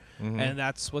older, and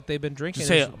that's what they've been drinking. Just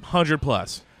say is- 100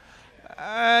 plus.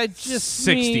 just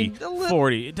 60, mean a li-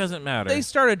 40. It doesn't matter. They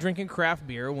started drinking craft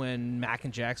beer when Mac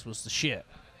and Jack's was the shit,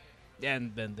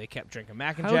 and then they kept drinking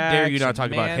Mac and How Jack's. dare you not and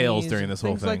talk about Hales Manny's during and this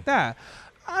whole things thing. like that.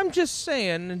 I'm just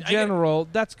saying, in get- general,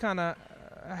 that's kind of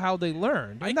how they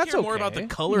learned. I And that's care okay. more about the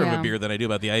color of Yeah. a beer than I do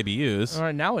about the IBUs. All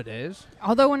right, nowadays.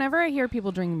 Although whenever I hear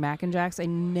people drink Mac and Jacks, I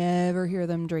never hear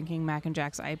them drinking Mac and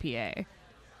Jacks IPA.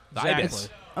 The Exactly. IBUs.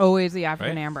 Always the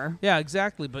African Right? Amber. Yeah,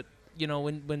 exactly. But you know,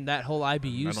 when that whole I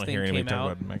IBUs don't thing hear anybody came talk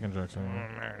out, about Mac and Jackson.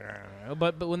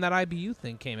 but when that IBU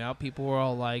thing came out, people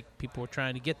were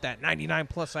trying to get that 99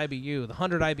 plus IBU, the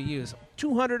 100 IBUs,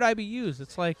 200 IBUs.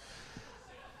 It's like,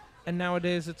 and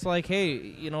nowadays it's like, hey,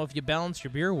 you know, if you balance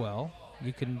your beer well,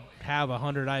 you can have a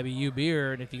 100 IBU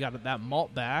beer, and if you got that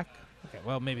malt back, okay,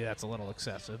 well maybe that's a little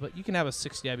excessive, but you can have a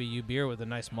 60 IBU beer with a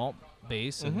nice malt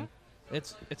base, and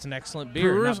it's an excellent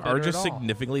beer. Brewers not are bitter just at all.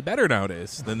 significantly better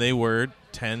nowadays than they were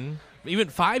 10, even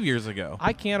 5 years ago.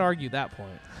 I can't argue that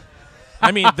point.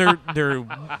 I mean, they're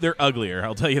uglier.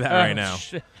 I'll tell you that right now.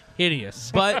 Shit.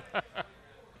 Hideous. But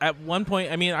at one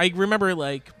point, I mean, I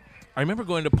remember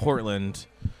going to Portland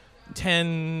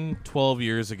 10, 12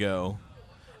 years ago,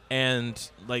 and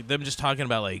like them just talking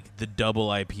about like the double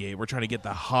IPA. We're trying to get the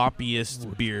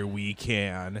hoppiest beer we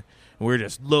can. And we're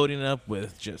just loading up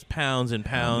with just pounds and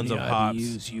pounds of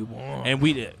hops. you want? And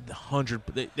we did 100.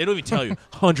 They don't even tell you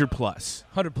 100 plus,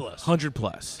 100 plus. 100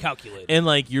 plus. Calculated. And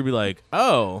like you'd be like,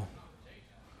 oh,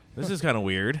 this is kind of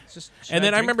weird. Just, And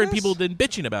then I drink remember this? people then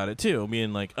bitching about it too,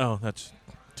 being like, "Oh, that's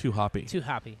too hoppy, Too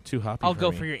happy. too hoppy." I'll go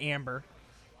me." for your amber.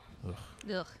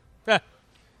 Ugh.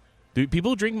 Do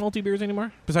people drink multi beers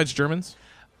anymore besides Germans?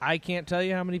 I can't tell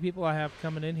you how many people I have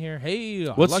coming in here. Hey,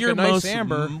 I What's like your a nice most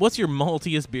amber? What's your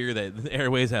maltiest beer that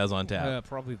Airways has on tap?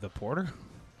 Probably the porter.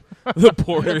 The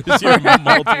Porter is your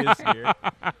maltiest beer.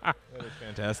 That is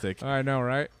fantastic. I know,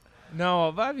 right?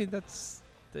 No, but I mean that's.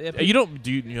 You don't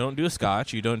do a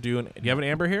Scotch. You don't do. Do you have an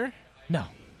amber here? No.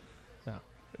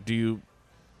 Do you?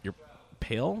 You're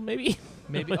pale, maybe.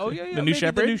 Maybe. Oh yeah, yeah. The New maybe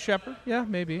Shepherd? The New Shepherd. Yeah,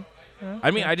 maybe.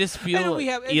 I mean, I just I feel know we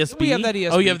have ESB. We have that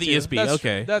ESB. Oh, you have the too. ESB. That's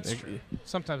okay, True. That's true.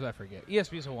 Sometimes I forget.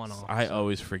 ESB is a one-off. I so.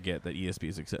 always forget that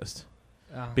ESBs exist.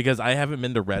 Uh, Because I haven't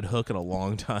been to Red Hook in a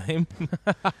long time,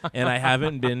 and I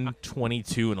haven't been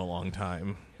 22 in a long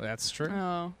time. that's true.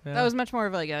 Oh, Yeah. that was much more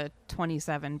of like a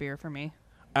 27 beer for me.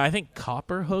 I think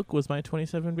Copper Hook was my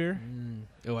 27 beer.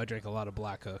 Oh, I drank a lot of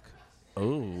Black Hook.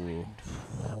 Oh,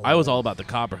 I was all about the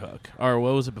Copper Hook. Or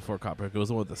what was it before Copper Hook? It was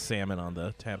the one with the salmon on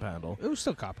the tap handle. It was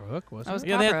still Copper Hook, wasn't That was it?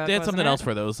 Yeah, Copper they Hook, had wasn't something it? else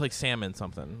for those, like salmon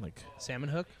something. Like Salmon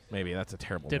Hook maybe that's a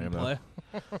terrible didn't name.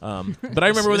 play. But I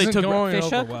remember when they Isn't took. going Fish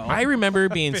over Hook? well. I remember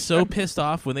being so pissed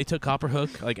off when they took Copper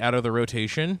Hook like out of the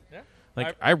rotation. Yeah.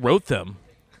 Like I wrote them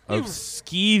of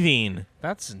scathing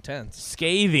That's intense.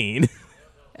 scathing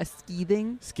A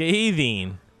skeething.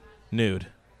 scathing nude.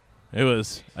 It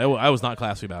was I was not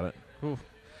classy about it. Ooh.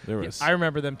 There was I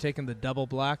remember them taking the double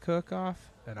black hook off,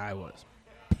 and I was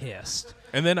pissed.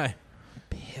 and then I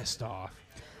Pissed off.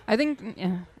 I think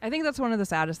that's one of the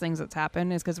saddest things that's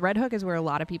happened is because Red Hook is where a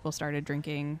lot of people started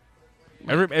drinking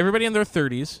everybody in their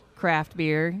 30s. craft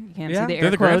beer. You can't Yeah. see the air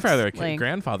They're the quotes,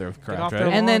 grandfather of off craft, their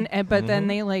right? And then, lawn. but then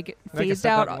they like I think I phased said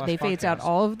that in the out. last They phased out podcast.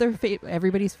 all of their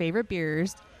everybody's favorite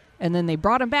beers, and then they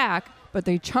brought them back, but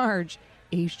they charge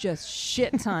a just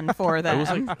shit ton for It them. was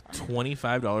like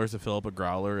 $25 to fill up a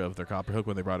growler of their Copper Hook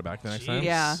when they brought it back the next time.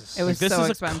 yeah, Jesus. it was Like, this so is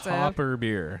expensive. a copper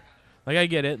beer. Like I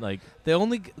get it. Like The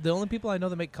only people I know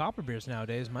that make copper beers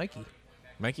nowadays, Mikey.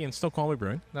 Mikey and Snoqualmie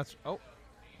Brewing. That's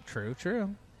true.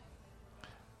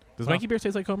 Does Well- Mikey beer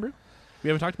taste like homebrew? We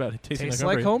haven't talked about it. Tasting Tastes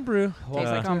like like homebrew. homebrew.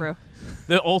 Tastes like Uh,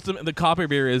 homebrew. The copper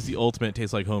beer is the ultimate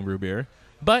taste like homebrew beer.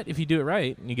 But if you do it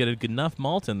right and you get a good enough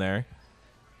malt in there,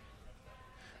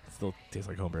 it still tastes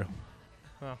like homebrew.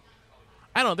 Huh.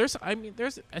 I don't know.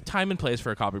 There's a time and place for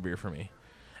a copper beer for me.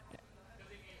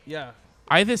 Yeah.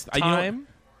 You know what? Time.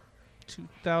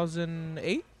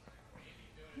 2008.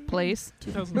 Place.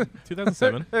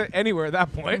 2007. Anywhere at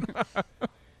that point.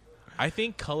 I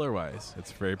think color-wise,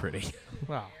 it's very pretty.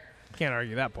 Wow. Can't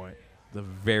argue that point. It's a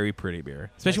very pretty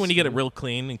beer, especially when Nice you get it hue. real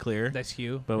clean and clear. Nice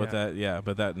hue. But with Yeah.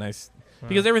 that nice,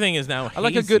 because everything is now. I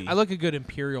like hazy. a good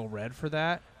imperial red for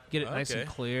that. Get it nice Okay. and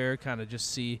clear. Kind of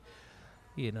just see,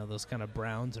 those kind of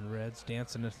browns and reds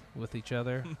dancing with each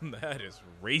other. That is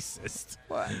racist.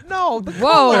 No.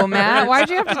 Whoa, Matt! Why'd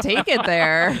you have to take it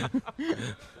there?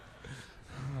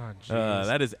 Oh,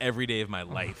 That is every day of my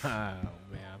life. oh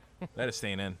man. That is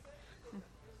staying in.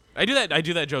 I do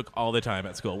that joke all the time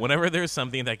at school. Whenever there's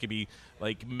something that could be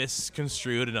like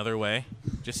misconstrued another way,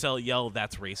 just yell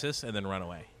that's racist and then run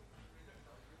away.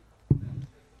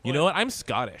 You know what? I'm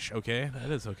Scottish, okay?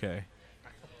 That is okay.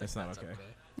 That's not okay.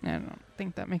 I don't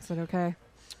think that makes it okay.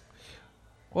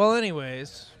 Well,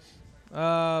 anyways,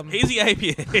 Hazy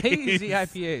IPA. hazy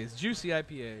IPAs, juicy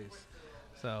IPAs.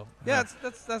 So yeah,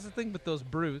 that's the thing with those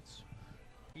brutes.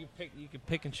 You can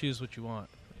pick and choose what you want.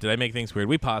 Did I make things weird?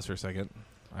 We pause for a second.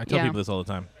 I tell Yeah. people this all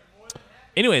the time.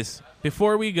 Anyways,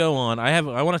 before we go on, I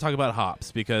want to talk about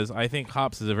hops because I think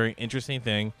hops is a very interesting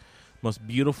thing. Most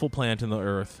beautiful plant in the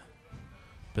earth,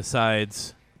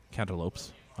 besides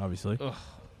cantaloupes, obviously. Ugh.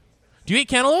 Do you eat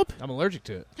cantaloupe? I'm allergic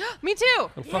to it. Me too.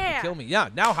 It'll fucking kill me. Yeah,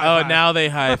 now high Oh, five. now they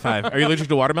high five. Are you allergic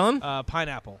to watermelon?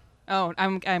 Pineapple. Oh,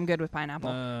 I'm good with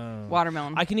pineapple.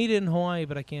 Watermelon. I can eat it in Hawaii,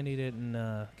 but I can't eat it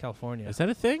in California. Is that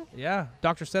a thing? Yeah,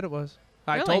 doctor said it was.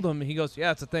 I Really? told him. He goes,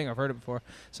 "Yeah, it's a thing. I've heard it before.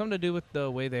 Something to do with the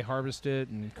way they harvest it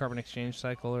and carbon exchange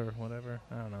cycle or whatever.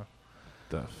 I don't know.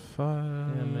 The fuck?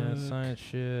 Yeah, man, science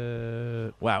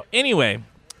shit. Wow. Anyway,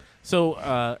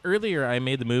 so earlier I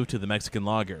made the move to the Mexican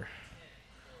lager.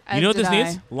 As You know what did this I.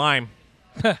 needs? Lime.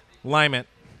 Lime it.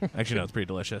 Actually, no, it's pretty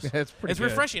delicious. It's pretty. It's good.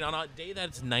 refreshing on a day that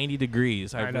it's 90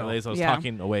 degrees. I I know. realized I was Yeah.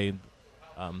 talking away.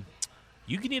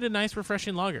 You can eat a nice,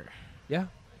 refreshing lager. Yeah,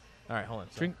 All right, hold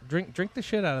on. drink the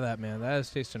shit out of that, man. That is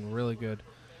tasting really good.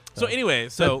 So anyway,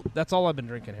 so That's all I've been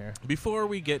drinking here. before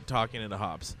we get talking into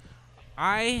hops,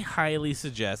 I highly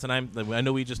suggest, and I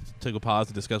know we just took a pause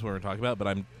to discuss what we're talking about, but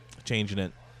I'm changing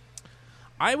it.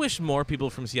 I wish more people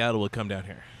from Seattle would come down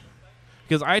here.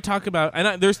 Because I talk about,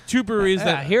 there's two breweries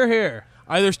that here.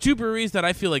 there's two breweries that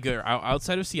I feel like are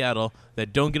outside of Seattle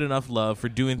that don't get enough love for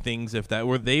doing things. If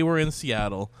they were in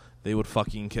Seattle, they would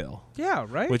fucking kill. Yeah,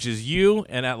 right. Which is you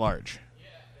and At Large.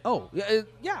 Oh,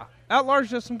 yeah. At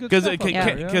Large does some good Because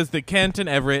stuff. the Kent and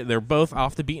Everett, they're both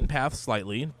off the beaten path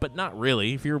slightly, but not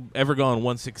really. If you're ever going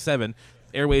 167,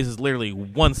 Airways is literally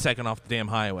 1 second off the damn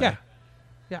highway.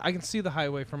 Yeah, I can see the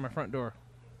highway from my front door.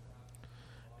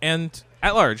 And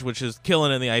At Large, which is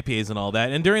killing in the IPAs and all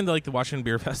that. And during the Washington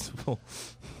Beer Festival,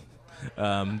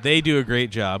 they do a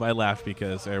great job. I laughed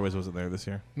because Airways wasn't there this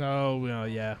year. No, well,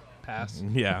 yeah. Pass.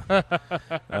 Yeah.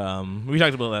 We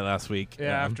talked about that last week.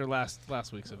 Yeah, after last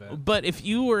week's event. But if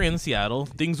you were in Seattle,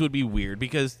 things would be weird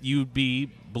because you'd be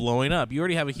blowing up. You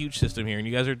already have a huge system here, and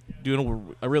you guys are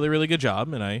doing a really, really good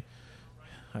job. And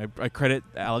I credit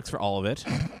Alex for all of it.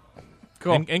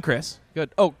 Cool. And Chris.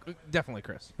 Good. Oh, definitely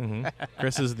Chris. Mm-hmm.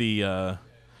 Chris is the.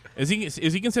 Is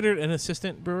he considered an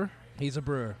assistant brewer? He's a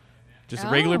brewer. Just a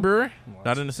regular Oh. brewer, Well,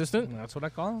 not an assistant. That's what I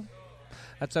call him.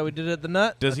 That's how we did it at the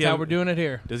Nut. Does That's he how have- we're doing it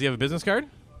here. Does he have a business card?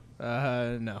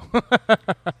 No.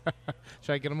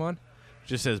 Should I get him on?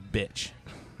 Just says bitch.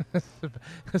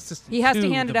 It's just He has to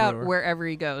hand the it out brewer. wherever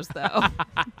he goes, though.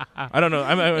 I don't know.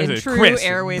 I'm In say true Chris,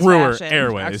 Airways Brewer fashion.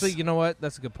 Airways. Actually, you know what?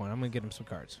 That's a good point. I'm gonna get him some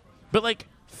cards. But like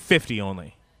 50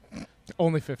 only.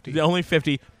 Only 50. Only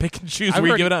 50. Pick and choose I've where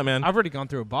you already- give it up, man. I've already gone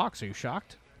through a box. Are you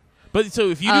shocked? But so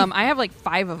if you do, I have like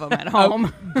 5 of them at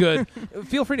home. Good.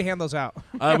 Feel free to hand those out.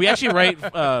 we actually write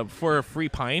for a free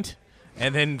pint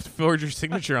and then forge your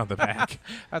signature on the back.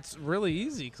 That's really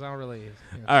easy because I don't really.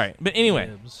 All right. But anyway,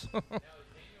 Nibs.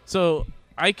 so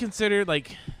I consider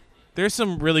like there's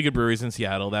some really good breweries in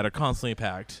Seattle that are constantly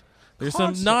packed. There's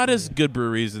some not as good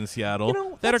breweries in Seattle You know,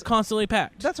 that are that's- constantly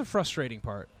packed. That's a frustrating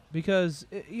part because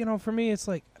for me it's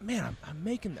like, man,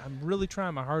 I'm really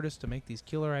trying my hardest to make these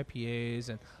killer IPAs,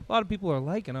 and a lot of people are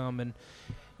liking them, and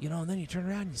and then you turn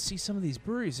around and you see some of these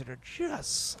breweries that are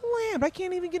just slammed. I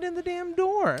can't even get in the damn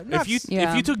door. If you Yeah.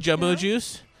 if you took Jumbo Yeah.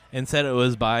 Juice and said it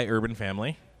was by Urban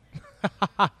Family,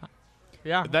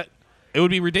 yeah, that it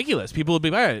would be ridiculous. People would be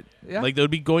buying it. Yeah. Like they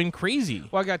would be going crazy.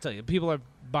 well, I gotta tell you, people are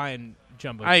buying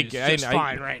Jumbo I- Juice I- just I-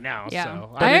 fine right now. Yeah.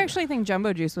 So I actually think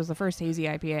Jumbo Juice was the first hazy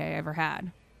IPA I ever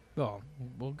had. well,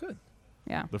 good.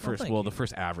 Yeah. The first, thank well, you. the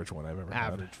first average one I've ever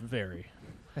Average, very.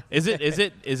 had.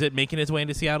 Is it making its way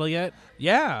into Seattle yet?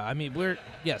 Yeah, I mean we're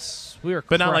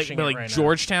But not like, crushing but it like right now.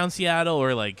 Georgetown, Seattle,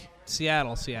 or like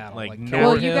Seattle, like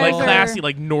Carroll Well, you Hill. guys like are- classy,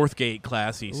 like Northgate,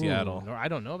 classy Ooh, Seattle. I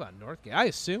don't know about Northgate. I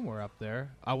assume we're up there.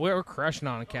 We're crushing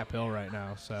on Cap Hill right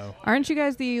now. So Aren't you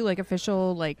guys the like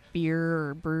official like beer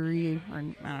or brewery or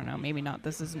I don't know, maybe not.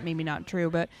 This is maybe not true,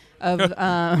 but of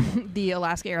the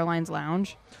Alaska Airlines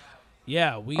Lounge?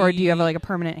 yeah, we. Or do you have like a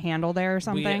permanent handle there or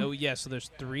something? Yeah, so there's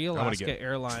 3 I want to Alaska get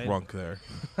Airlines. drunk there.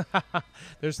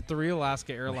 There's 3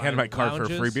 Alaska Airlines. Hand my card for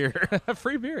lounges. free beer.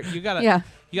 Free beer. You gotta. Yeah.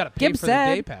 You gotta pay Gibb for the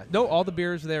said. day pass. No, all the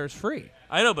beers there is free.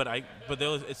 I know, but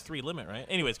it's 3 limit, right?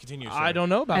 Anyways, continue. Your story. I don't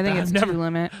know about I think that. it's I've never, 2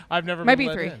 limit. I've never Might been be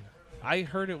let 3. in. I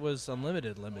heard it was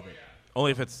unlimited. Limited.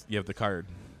 Only if you have the card,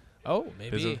 Oh,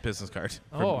 maybe. business card.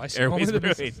 Oh, from I see. Airways Only the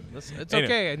Brewing. business. Listen, it's Anyway.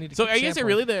 okay. I need to. So keep I guess it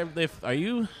sampling. really are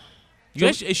you? You So-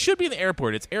 guys, it should be in the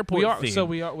airport. It's airport We are. themed. So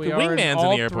we are. We the are in Wingman's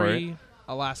all in the airport. 3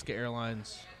 Alaska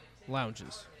Airlines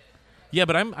lounges. Yeah,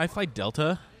 but I fly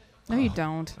Delta. No, you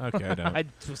don't. Okay, I don't. I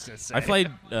was gonna say. I fly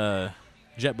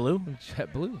JetBlue,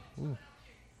 JetBlue. Ooh,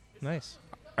 nice.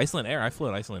 Iceland Air. I flew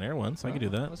at Iceland Air once. I could do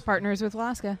that. Partners with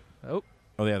Alaska. Oh,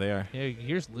 Oh yeah, they are. yeah.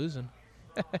 Here's losing.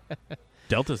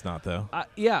 Delta's not though.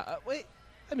 Yeah. Wait.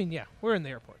 I mean, yeah. We're in the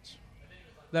airports.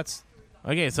 That's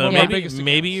Okay, so One of our maybe biggest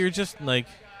maybe accounts. you're just like,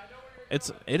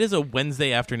 it is a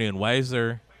Wednesday afternoon. Why is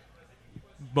there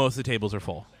most of the tables are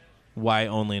full? Why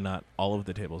only not all of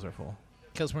the tables are full?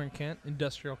 because we're in Kent,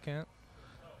 industrial Kent.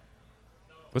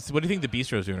 What do you think the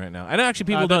bistro's doing right now? I know actually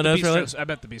people I bet don't know. the Really, bistros- I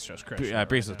bet the bistro's crushing. yeah,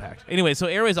 Bistro's packed. Anyway, so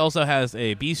Airways also has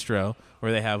a bistro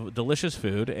where they have delicious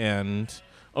food and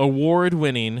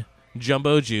award-winning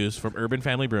Jumbo Juice from Urban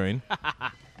Family Brewing.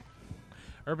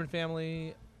 Urban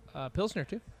Family Pilsner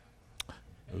too.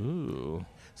 Ooh.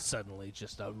 Suddenly,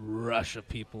 just a rush of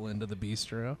people into the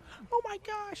bistro. Oh my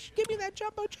gosh! Give me that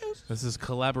Jumbo Juice. This is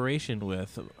collaboration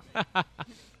with, I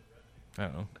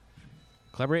don't know,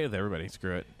 collaborate with everybody.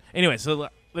 Screw it. Anyway, so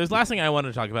there's the last thing I wanted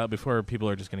to talk about before people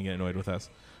are just going to get annoyed with us.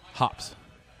 Hops.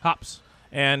 Hops.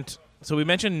 And so we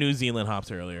mentioned New Zealand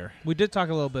hops earlier. We did talk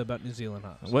a little bit about New Zealand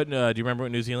hops. What do you remember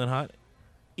what New Zealand hop?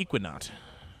 Equinaut.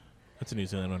 That's a New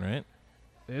Zealand one, right?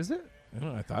 Is it? I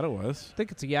don't know. I thought it was. I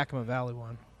think it's a Yakima Valley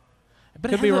one.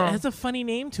 But Could it be has, wrong. it has a funny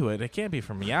name to it. It can't be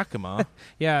from Yakima.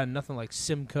 Yeah, nothing like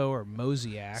Simcoe or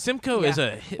Mosaic. Simcoe Yeah. is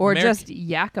a Or Ameri- just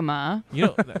Yakima. you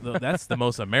know that's the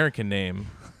most American name.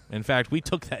 In fact, we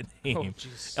took that Oh, name.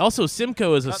 jeez. Also,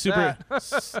 Simcoe is a Not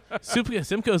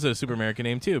Simcoe is a super American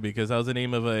name too because that was the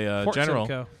name of a Fort general.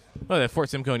 Simcoe. Oh, that Fort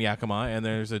Simcoe in Yakima, and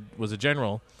was a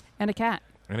general And a cat.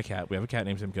 and a cat. We have a cat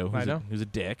named Simcoe. I know. Who's a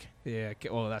dick. Yeah.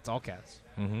 Well, that's all cats.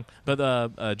 Hmm.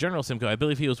 But General Simcoe, I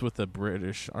believe he was with the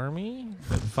British Army.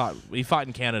 He fought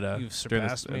in Canada You've during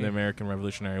surpassed me. the American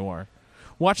Revolutionary War.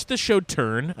 Watch the show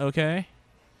Turn, okay?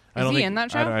 Is he in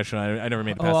that show? I never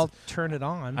made it Oh, past. I'll turn it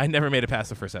on. I never made it past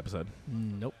the first episode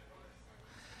Nope.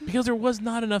 because there was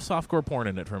not enough softcore porn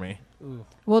in it for me. Ooh.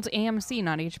 Well, it's AMC,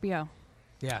 not HBO.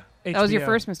 Yeah. That was your HBO.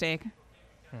 first mistake.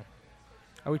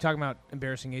 Are we talking about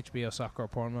embarrassing HBO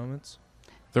softcore porn moments?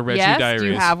 The Red Shoe Yes, Diaries. do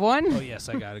you have one? Oh yes,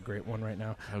 I got a great one right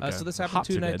now. Okay. So this happened Hops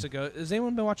 2 are nights good. ago. Has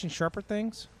anyone been watching Sharper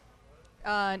Things?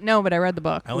 No, but I read the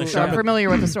book, I only so I'm sharpen- familiar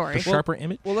with the story. The sharper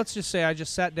image. Well, let's just say I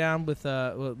just sat down with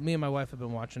me and my wife have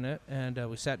been watching it, and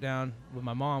we sat down with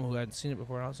my mom who hadn't seen it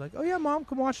before. And I was like, "Oh yeah, Mom,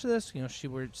 come watch this." You know, she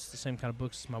reads the same kind of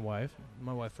books as my wife.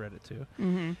 My wife read it too,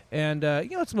 Mm-hmm. and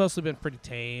you know, it's mostly been pretty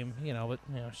tame. You know, but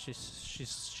you know,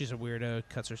 she's a weirdo,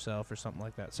 cuts herself or something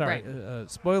like that. Sorry,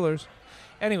 spoilers.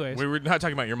 Anyways, We were not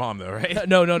talking about your mom, though, right?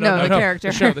 no, No, the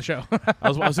character. the show. I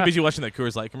was so busy watching that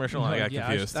Coors Light commercial, and I got Yeah,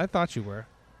 confused. I thought you were.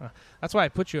 That's why I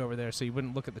put you over there so you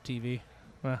wouldn't look at the TV.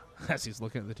 As he's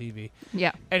looking at the TV.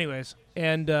 Yeah. Anyways,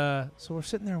 and so we're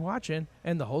sitting there watching,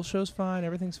 and the whole show's fine,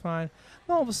 everything's fine.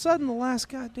 And all of a sudden, the last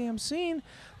goddamn scene,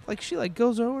 like she like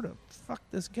goes over to fuck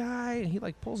this guy, and he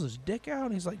like pulls his dick out,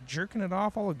 and he's like jerking it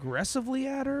off all aggressively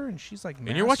at her, and she's like,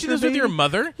 And you're watching this with your masturbating.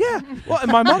 mother? Yeah, well,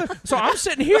 and my mother. So I'm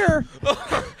sitting here,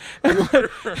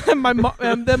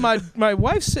 and then my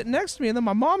wife's sitting next to me, and then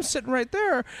my mom's sitting right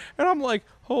there, and I'm like,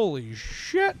 holy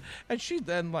shit! And she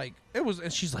then like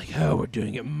and she's like, oh, we're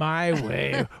doing it my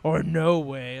way or no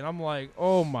way, and I'm like,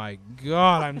 oh my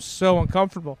god, I'm so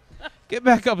uncomfortable. Get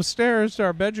back upstairs to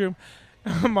our bedroom.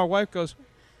 My wife goes,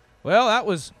 well, that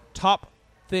was top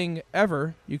thing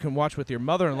ever you can watch with your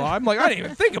mother-in-law. I'm like, I didn't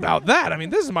even think about that. I mean,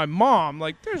 this is my mom.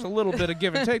 Like, there's a little bit of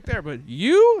give and take there, but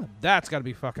that's got to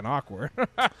be fucking awkward.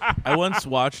 I once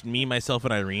watched Me, Myself,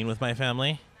 and Irene with my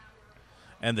family,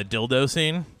 and the dildo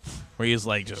scene where he's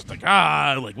like just like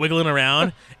like wiggling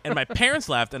around, and my parents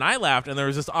laughed and I laughed, and there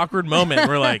was this awkward moment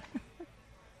where like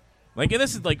and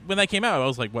this is like when that came out, I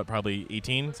was like what, probably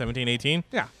 17, 18,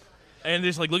 Yeah. and they're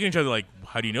just like looking at each other like,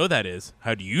 how do you know that is?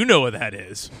 How do you know what that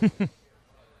is?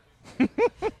 I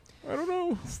don't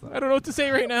know. I don't know what to say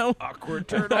right now.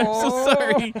 Awkward I'm so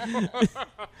sorry.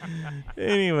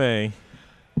 Anyway,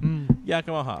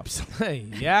 Yakima hops. Hey,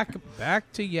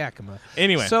 back to Yakima.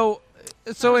 Anyway, So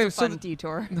anyway, so Fun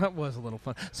detour. that was a little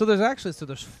fun. So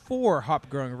there's 4 hop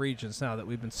growing regions now that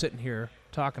we've been sitting here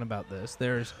talking about this.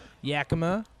 There's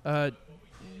Yakima,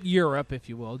 Europe, if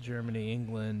you will, Germany,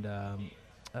 England,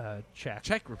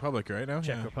 Czech Republic right now.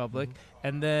 Czech Yeah. Republic,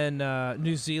 and then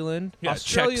New Zealand. Yeah, Czech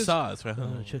Australia's- sauce. Right?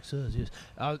 Czech sauce, yes.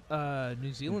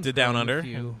 New Zealand. The Down Under.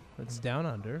 It's down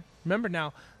under. Remember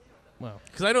now. Well,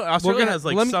 Because I know Australia has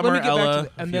like let me Summer, get back to Ella,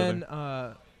 the- and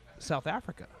then South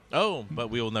Africa. oh, but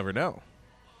we will never know,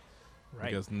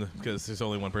 Right. Because there's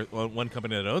only one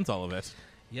company that owns all of it.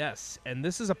 Yes, and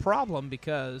this is a problem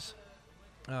because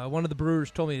one of the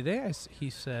brewers told me today. He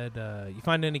said, "You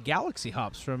find any Galaxy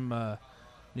hops from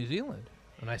New Zealand?"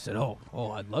 And I said, "Oh,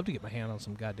 I'd love to get my hand on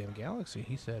some goddamn Galaxy."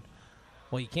 He said,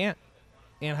 "Well, you can't.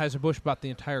 Anheuser-Busch bought the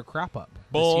entire crop up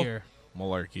Bull. this year."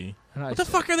 Malarkey. And I What the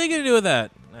said, fuck are they going to do with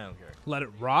that? I don't care. Let it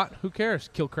rot. Who cares?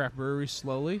 Kill craft breweries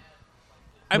slowly.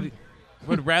 I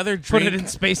would rather Put drink. it in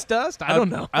space dust. I don't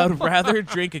know. I would rather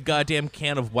drink a goddamn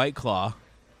can of White Claw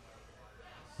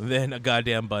than a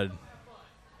goddamn Bud.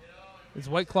 Is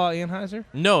White Claw Anheuser?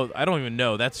 No, I don't even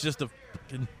know. That's just a.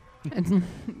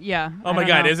 Yeah. Oh I my don't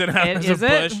god, know. isn't it? Is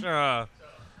it? Bush? All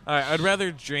right, I'd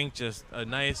rather drink just a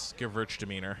nice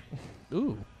Gewürztraminer.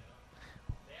 Ooh,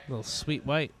 little sweet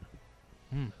white.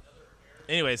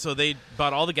 Anyway, so they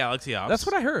bought all the Galaxy hops. That's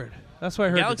what I heard. That's what I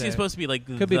heard. Galaxy is today. supposed to be like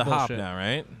Could be the hop bullshit. now,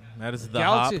 right? That is the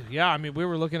Galaxy, hop. yeah. I mean, we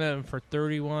were looking at them for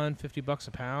 $50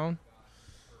 a pound.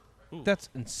 Ooh. That's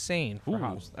insane for Ooh.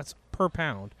 hops. That's per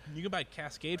pound. You can buy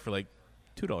Cascade for like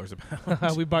 $2 a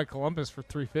pound. We buy Columbus for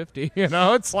 $3.50. You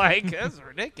know, it's like that's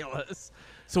ridiculous.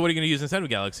 So what are you going to use instead of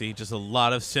Galaxy? Just a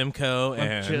lot of Simcoe I'm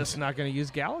and just not going to use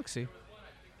Galaxy,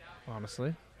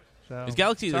 honestly. So is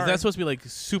Galaxy? Is sorry. that supposed to be like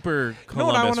super You know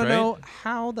what Columbus, I want right? to know?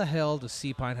 How the hell does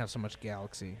Sea-Pine have so much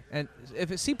Galaxy? And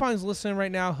if Sea-Pine's listening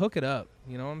right now, hook it up.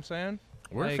 You know what I'm saying?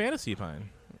 We're Like, a Fantasy Pine.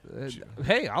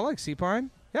 Hey, I like Sea-Pine.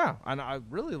 Yeah, and I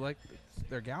really like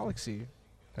their Galaxy.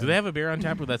 Do they have a beer on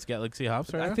tap with that's Galaxy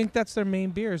hops right I now? think that's their main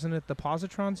beer, isn't it? The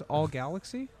Positrons, all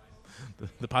Galaxy?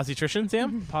 The Positrician,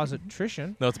 Sam?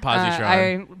 Positrition. No, it's Positron.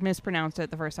 I mispronounced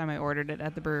it the first time I ordered it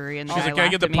at the brewery, and the She's guy like, can I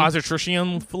get laughed the at me.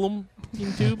 Positrician film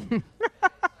tube?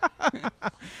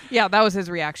 Yeah, that was his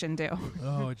reaction too.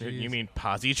 Oh, You mean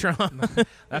Positron?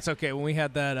 That's okay. When we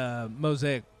had that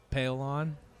Mosaic Pale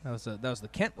on, that was the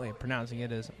Kent way of pronouncing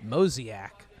it is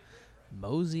Mosaic.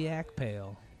 Mosaic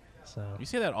Pale. So You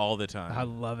say that all the I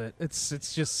time. love it. It's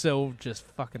just so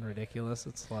fucking ridiculous.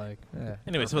 It's like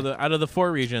Anyway, so out of the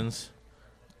 4 regions,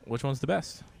 which one's the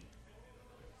best?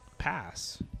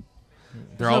 pass.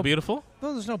 They're So- all beautiful?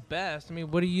 No, there's no best. I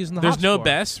mean, what are you using the There's hops no for?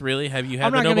 best, really? Have you had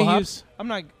I'm the not Noble gonna hops? use. I'm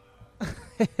not.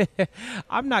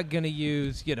 I'm not gonna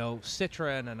use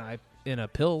Citra in a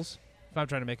Pils. If I'm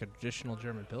trying to make a traditional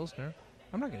German Pilsner,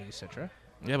 I'm not gonna use Citra.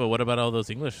 Yeah, but what about all those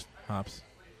English hops?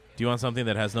 Do you want something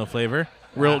that has no flavor?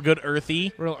 Real good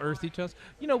earthy? Real earthy toast.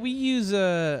 You know, we use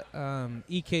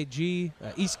EKG,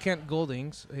 East Kent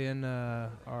Goldings, in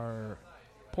our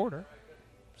porter.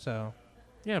 So,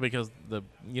 Yeah, because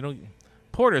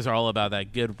porters are all about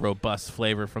that good, robust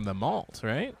flavor from the malt,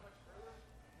 right?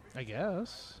 I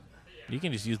guess. You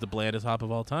can just use the blandest hop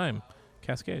of all time,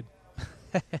 Cascade.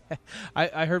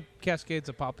 I heard Cascade's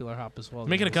a popular hop as well.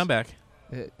 Making a comeback.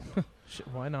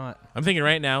 Why not? I'm thinking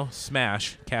right now,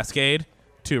 smash, Cascade,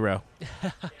 2-row.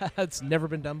 That's never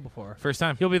been done before. First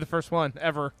time. He'll be the first one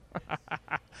ever.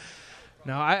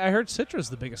 No, I heard Citra's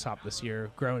the biggest hop this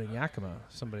year, grown in Yakima.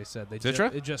 Somebody said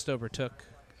Citra? It just overtook.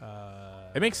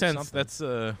 It makes sense. something. That's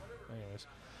Anyways.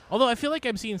 although I feel like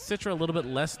I'm seeing Citra a little bit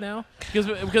less now because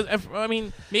I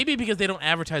mean maybe because they don't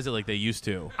advertise it like they used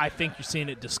to. I think you're seeing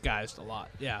it disguised a lot.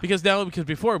 Yeah. Because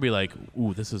before it'd be like,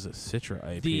 ooh, this is a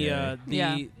Citra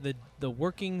IPA. The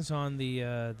workings on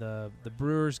the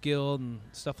Brewers Guild and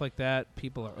stuff like that,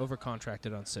 people are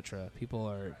overcontracted on Citra. People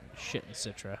are shitting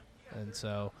Citra, and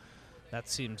so that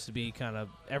seems to be kind of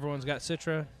everyone's got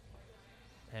Citra.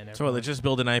 And So let's just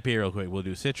build an IPA real quick. We'll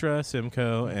do Citra,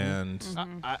 Simcoe, and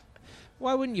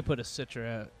why wouldn't you put a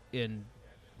Citra in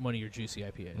one of your juicy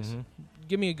IPAs? Mhm.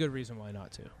 Give me a good reason why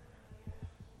not to.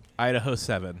 Idaho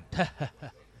 7.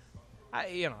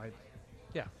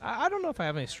 I don't know if I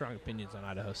have any strong opinions on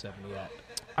Idaho 7 yet.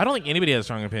 I don't think anybody has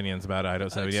strong opinions about Idaho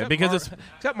 7 yet because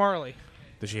except Marley.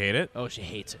 does she hate it? Oh, she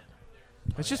hates it.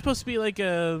 It's just supposed to be like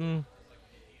I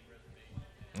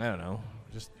don't know,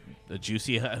 just a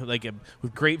juicy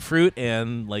with grapefruit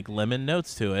and like lemon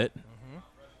notes to it.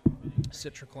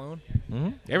 Citra clone. Mm-hmm.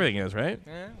 Everything is right.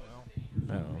 Yeah,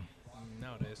 well, Oh.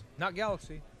 nowadays not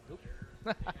Galaxy.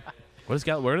 What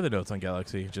are the notes on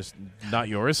Galaxy? Just not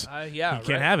yours. Yeah, You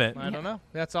can't have it. I don't know.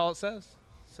 That's all it says.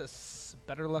 It says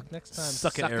better luck next time.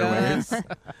 Suck it, sucker." Airways.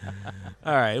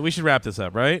 All right, we should wrap this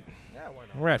up, right? Yeah, why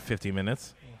not? We're at 50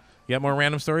 minutes. You got more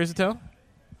random stories to tell?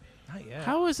 Not yet.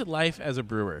 How is it life as a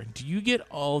brewer? Do you get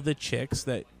all the chicks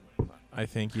that I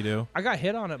think you do? I got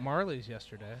hit on at Marley's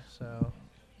yesterday, so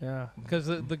yeah. Because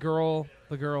the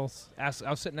girls asked. I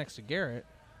was sitting next to Garrett.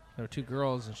 There were two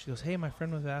girls, and she goes, "Hey, my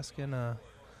friend was asking."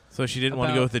 So she didn't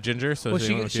want to go About- with the ginger. So Well,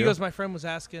 she went with she you? goes, "My friend was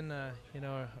asking,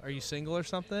 are you single or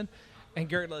something?" And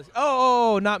Garrett goes,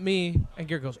 "Oh, not me." And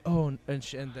Garrett goes, "Oh," and then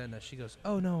she goes,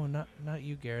 "Oh no, not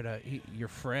you, Garrett. Your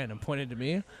friend," and pointed to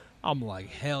me. I'm like,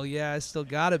 "Hell yeah, I still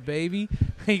got it, baby."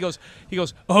 He goes,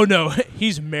 "Oh no,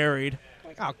 he's married." I'm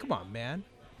like, "Oh, come on, man.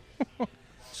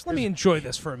 Just let me enjoy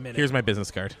this for a minute." Here's my business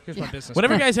card. Here's my business.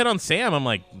 Whenever guys hit on Sam, I'm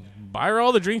like, buy her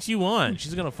all the drinks you want.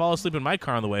 She's going to fall asleep in my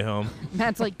car on the way home.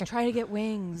 Matt's like, try to get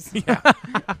wings.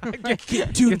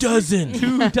 Get 2 dozen.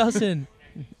 2 dozen.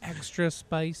 Extra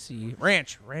spicy.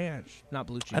 Ranch, not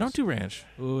blue cheese. I don't do ranch.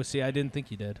 Ooh, see, I didn't think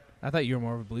you did. I thought you were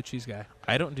more of a blue cheese guy.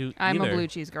 I don't do I'm either. a blue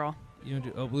cheese girl. You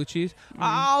don't do blue cheese?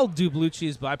 I'll do blue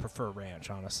cheese, but I prefer ranch,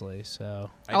 honestly. So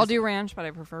I'll do ranch, but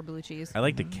I prefer blue cheese. I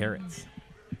like the carrots.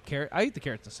 carrot. I eat the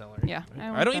carrots and celery. Yeah.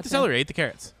 I don't eat the celery. I eat the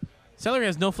carrots. Celery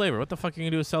has no flavor. What the fuck are you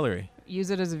going to do with celery? Use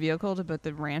it as a vehicle to put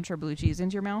the ranch or blue cheese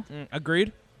into your mouth.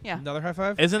 Agreed. Yeah. Another high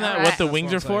five. Isn't that All what the right.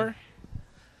 wings That's are what I'm for?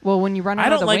 Well, when you run out I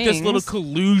of don't the like wings, this little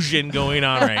collusion going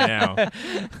on right now.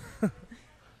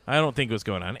 I don't think what's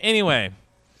going on. Anyway,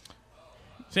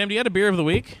 Sam, do you got a beer of the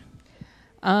week?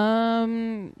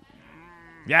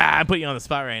 Yeah, I'm putting you on the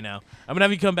spot right now. I'm gonna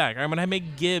have you come back. I'm gonna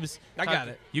make Gibbs. I got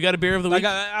it. You got a beer of the week?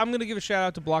 I'm going to give a shout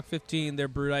out to Block 15, their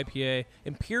brewed IPA,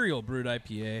 Imperial brewed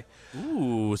IPA.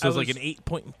 Ooh, so it's like an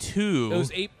 8.2. It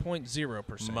was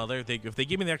 8.0%. Mother, if they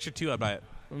give me the extra 2, I'd buy it.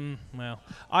 Well,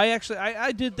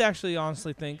 I did actually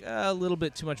honestly think a little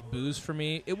bit too much booze for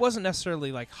me. It wasn't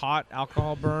necessarily like hot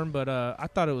alcohol burn, but I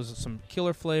thought it was some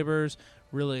killer flavors.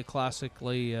 Really a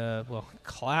classically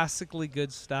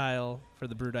good style for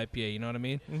the brewed IPA. You know what I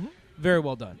mean? Mm-hmm. Very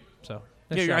well done. So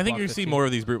nice Yeah, job, I think Block you're going to see 15. more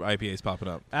of these brute IPAs popping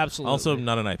up. Absolutely. Also,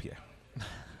 not an IPA.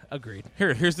 Agreed.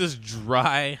 Here's this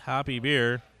dry, hoppy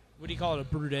beer. What do you call it? A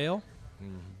brewed ale?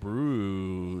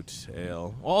 Brute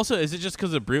ale. Also, is it just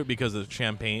because of brute because the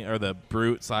champagne or the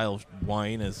brute style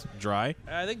wine is dry?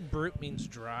 I think brute means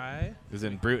dry. Is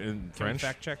it brute in Can we French?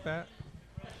 fact check that?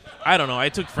 I don't know. I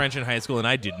took French in high school and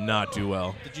I did not do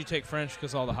well. Did you take French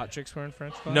because all the hot chicks were in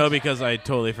French class? No, because I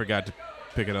totally forgot to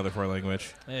pick another foreign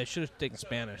language. I should have taken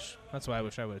Spanish. That's why I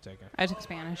wish I would have taken. I took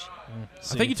Spanish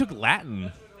I think you took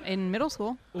Latin. in middle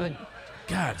school. But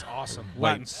God. awesome.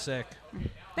 Like- Latin's sick.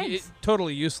 thanks.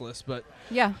 Totally useless, but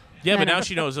Yeah. Yeah, I but know. now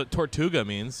she knows what Tortuga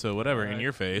means, so whatever, in Right.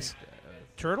 your face.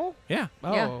 turtle? Yeah.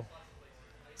 Oh, Yeah.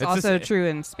 It's It's also this- true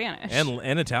in Spanish.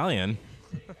 And Italian.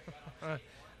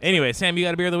 Anyway, Sam, you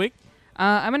got a beer of the week?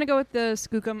 I'm going to go with the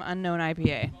Skookum Unknown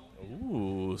IPA.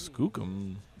 Ooh,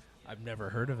 Skookum. I've never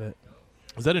heard of it.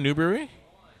 Is that a new brewery?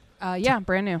 Yeah,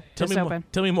 brand new. Just open.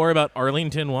 Tell me more about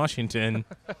Arlington, Washington,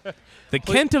 the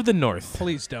Kent of the North.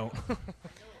 Please don't.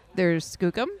 There's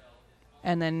Skookum,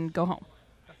 and then go home.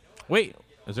 Wait,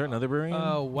 is there another brewery?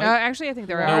 Actually, I think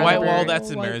there No, are. White other Wall, breweries.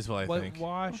 that's in Marysville, I think.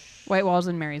 Whitewash. White Wall's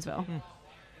in Marysville.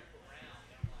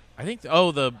 I think.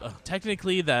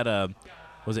 Technically that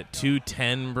was it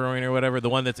 210 Brewing or whatever, the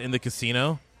one that's in the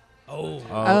casino. Oh.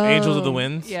 Angels of the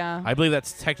Winds. Yeah. I believe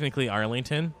that's technically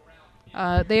Arlington.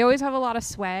 They always have a lot of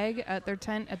swag at their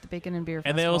tent at the Bacon and Beer Festival.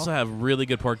 And they also have really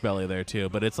good pork belly there too,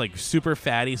 but it's like super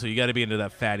fatty, so you got to be into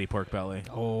that fatty pork belly.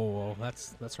 Oh, well,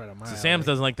 that's right on my So alley. Sam's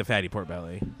doesn't like the fatty pork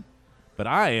belly, but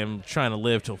I am trying to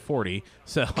live till 40,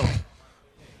 so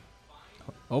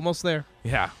Almost there.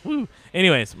 yeah. Woo.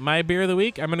 Anyways, my beer of the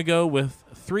week, I'm gonna go with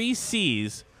 3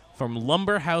 C's from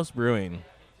Lumber House Brewing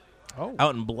Oh.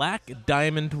 out in Black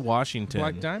Diamond, Washington.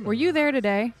 Black Diamond. Were you there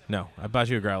today? No, I bought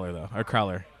you a growler though, or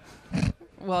crowler.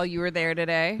 Well, you were there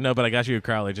today. No, but I got you a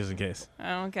crowler just in case.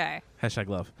 Okay. Hashtag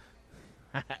love.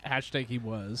 Hashtag he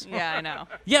was. Yeah, I know.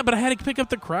 Yeah, but I had to pick up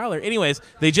the crowler. Anyways,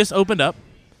 they just opened up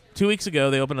 2 weeks ago.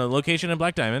 They opened a location in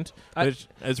Black Diamond, which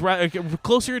is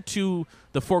closer to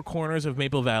the Four Corners of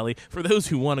Maple Valley for those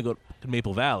who want to go to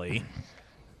Maple Valley.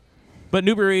 But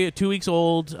Newbury, 2 weeks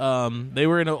old. They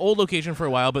were in an old location for a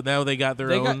while, but now they got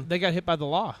their own. They got hit by the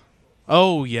law.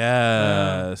 Oh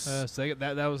yes, So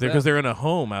that was because them. they're in a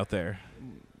home out there.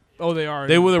 Oh, they are.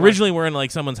 They originally were in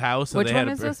like someone's house. So Which they one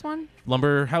had is this one?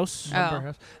 Lumber House. Oh. Lumber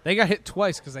House. They got hit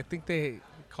twice because I think they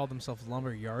called themselves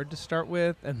Lumber Yard to start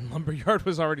with, and Lumber Yard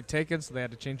was already taken, so they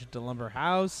had to change it to Lumber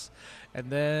House, and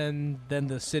then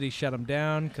the city shut them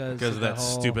down because Because of that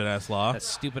stupid ass law. That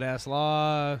stupid ass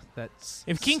law. That's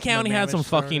If King County had some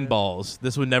fucking balls,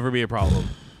 this would never be a problem.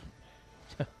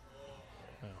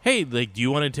 Hey, like, do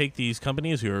you want to take these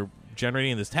companies who are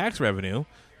generating this tax revenue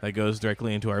that goes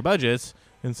directly into our budgets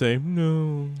and say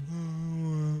no?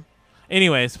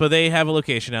 Anyways, but they have a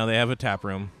location now. They have a tap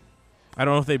room. I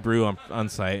don't know if they brew on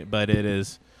site, but it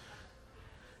is.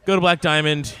 Go to Black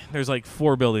Diamond. There's like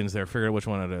 4 buildings there. Figure out which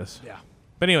one it is. Yeah.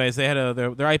 But anyways, they had their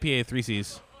IPA 3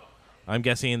 Cs. I'm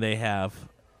guessing they have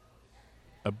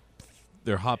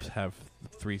their hops have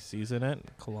 3 Cs in it.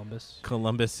 Columbus,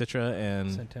 Citra,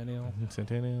 and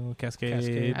Centennial,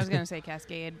 Cascade. I was gonna say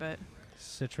Cascade, but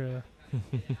Citra.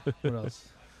 What else?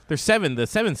 There's 7. The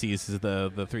 7 Cs is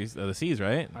the 3 the Cs,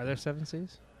 right? Are there 7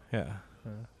 Cs? Yeah.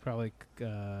 Probably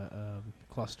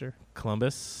cluster.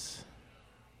 Columbus.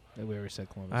 We already said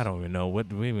Columbus. I don't even know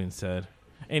what we even said.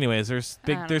 Anyways, there's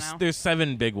big. I don't know. There's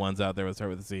 7 big ones out there that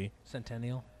start with a C.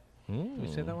 Centennial. Did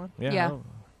we say that one? Yeah. Yeah.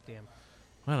 Damn.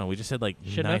 I don't know. We just said like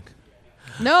Chinook?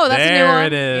 9. no, that's there a new one.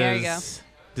 it is. There you go.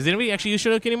 Does anybody actually use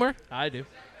Chinook anymore? I do.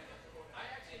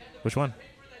 Which one?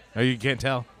 Oh, you can't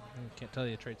tell. Can't tell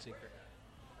you a trade secret.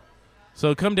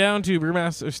 So come down to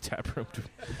Brewmaster's Tap Room.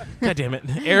 God damn it.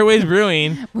 Airways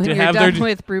Brewing When to you're have done their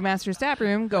with Brewmaster's Tap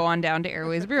Room, go on down to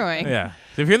Airways Brewing. Yeah.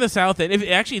 So if you're in the south end,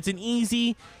 it's an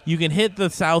easy, you can hit the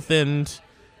south end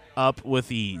up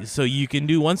with ease. So you can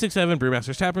do 167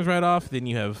 Brewmaster's Tap Rooms right off. Then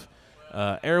you have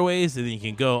Airways, and then you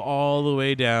can go all the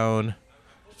way down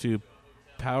to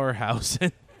Powerhouse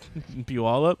and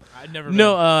Puyallup. I'd never.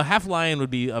 No, Half Lion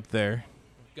would be up there.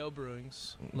 Go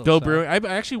Brewings. Go Brewing. I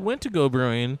actually went to Go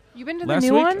Brewing You been to the last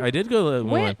new week. one? I did go to the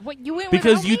one. When? What you went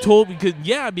Because without you me?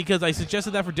 told because I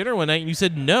suggested that for dinner one night and you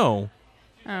said no.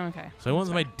 Oh, okay. So I went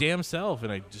with my damn self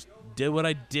and I just did what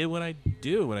I did when I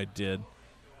did.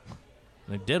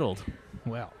 And I diddled.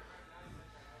 Well.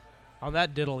 On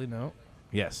that diddly note.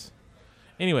 Yes.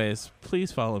 Anyways,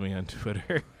 please follow me on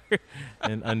Twitter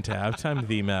and Untapped. I'm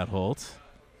the Matt Holt.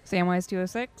 Samwise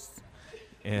 206.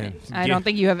 And I don't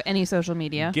think you have any social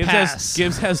media.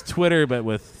 Gibbs has Twitter but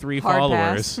with 3 Hard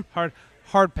followers.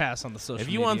 Hard pass on the social If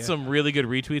you media. want some really good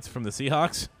retweets from the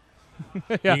Seahawks,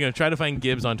 Yeah. you're gonna try to find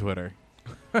Gibbs on Twitter.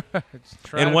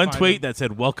 Try And to one find tweet him. that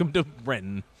said "Welcome to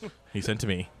Renton," he sent to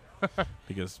me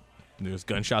because there's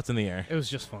gunshots in the air. It was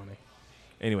just funny.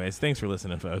 Anyways, thanks for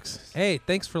listening, folks. Hey,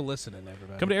 thanks for listening,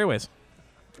 everybody. Come to Airways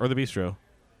or the Bistro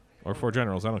or Four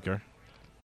Generals. I don't care.